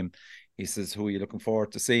with him, he says, "Who are you looking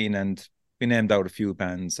forward to seeing?" And we named out a few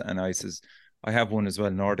bands, and I says, "I have one as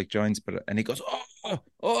well, Nordic Joints." And he goes,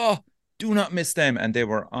 "Oh, do not miss them." And they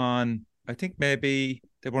were on, I think maybe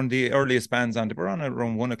they were one of the earliest bands on. They were on at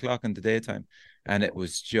around 1 o'clock in the daytime, and it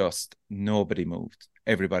was just nobody moved.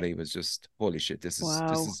 Everybody was just, holy shit, this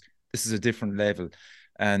is a different level.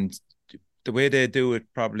 And the way they do it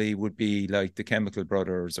probably would be like the Chemical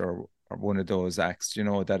Brothers or one of those acts, you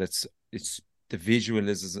know, that it's the visual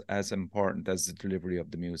is as important as the delivery of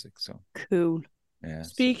the music. So Cool. yeah.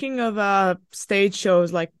 Speaking of stage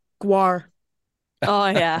shows like Gwar. Oh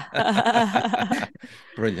yeah.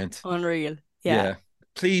 Brilliant. Unreal. Yeah.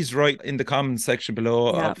 Please write in the comments section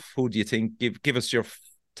below Yeah. of who do you think. Give us your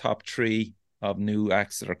top 3 of new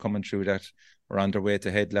acts that are coming through that are on their way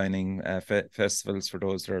to headlining festivals for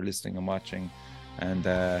those that are listening and watching. And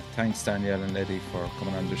thanks Danielle and Letty for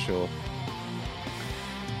coming on the show.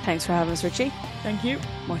 Thanks for having us, Richie. Thank you.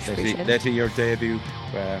 Much appreciated. Letty, your debut.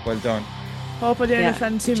 Well done. Hope I didn't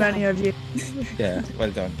offend too many of you. Yeah,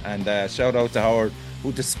 well done. And shout out to Howard,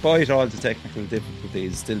 who despite all the technical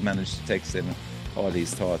difficulties still managed to text in all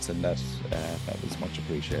these thoughts, and that was much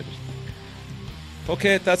appreciated.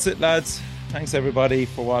 Okay, that's it, lads. Thanks everybody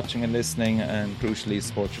for watching and listening, and crucially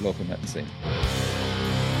support your local metal scene.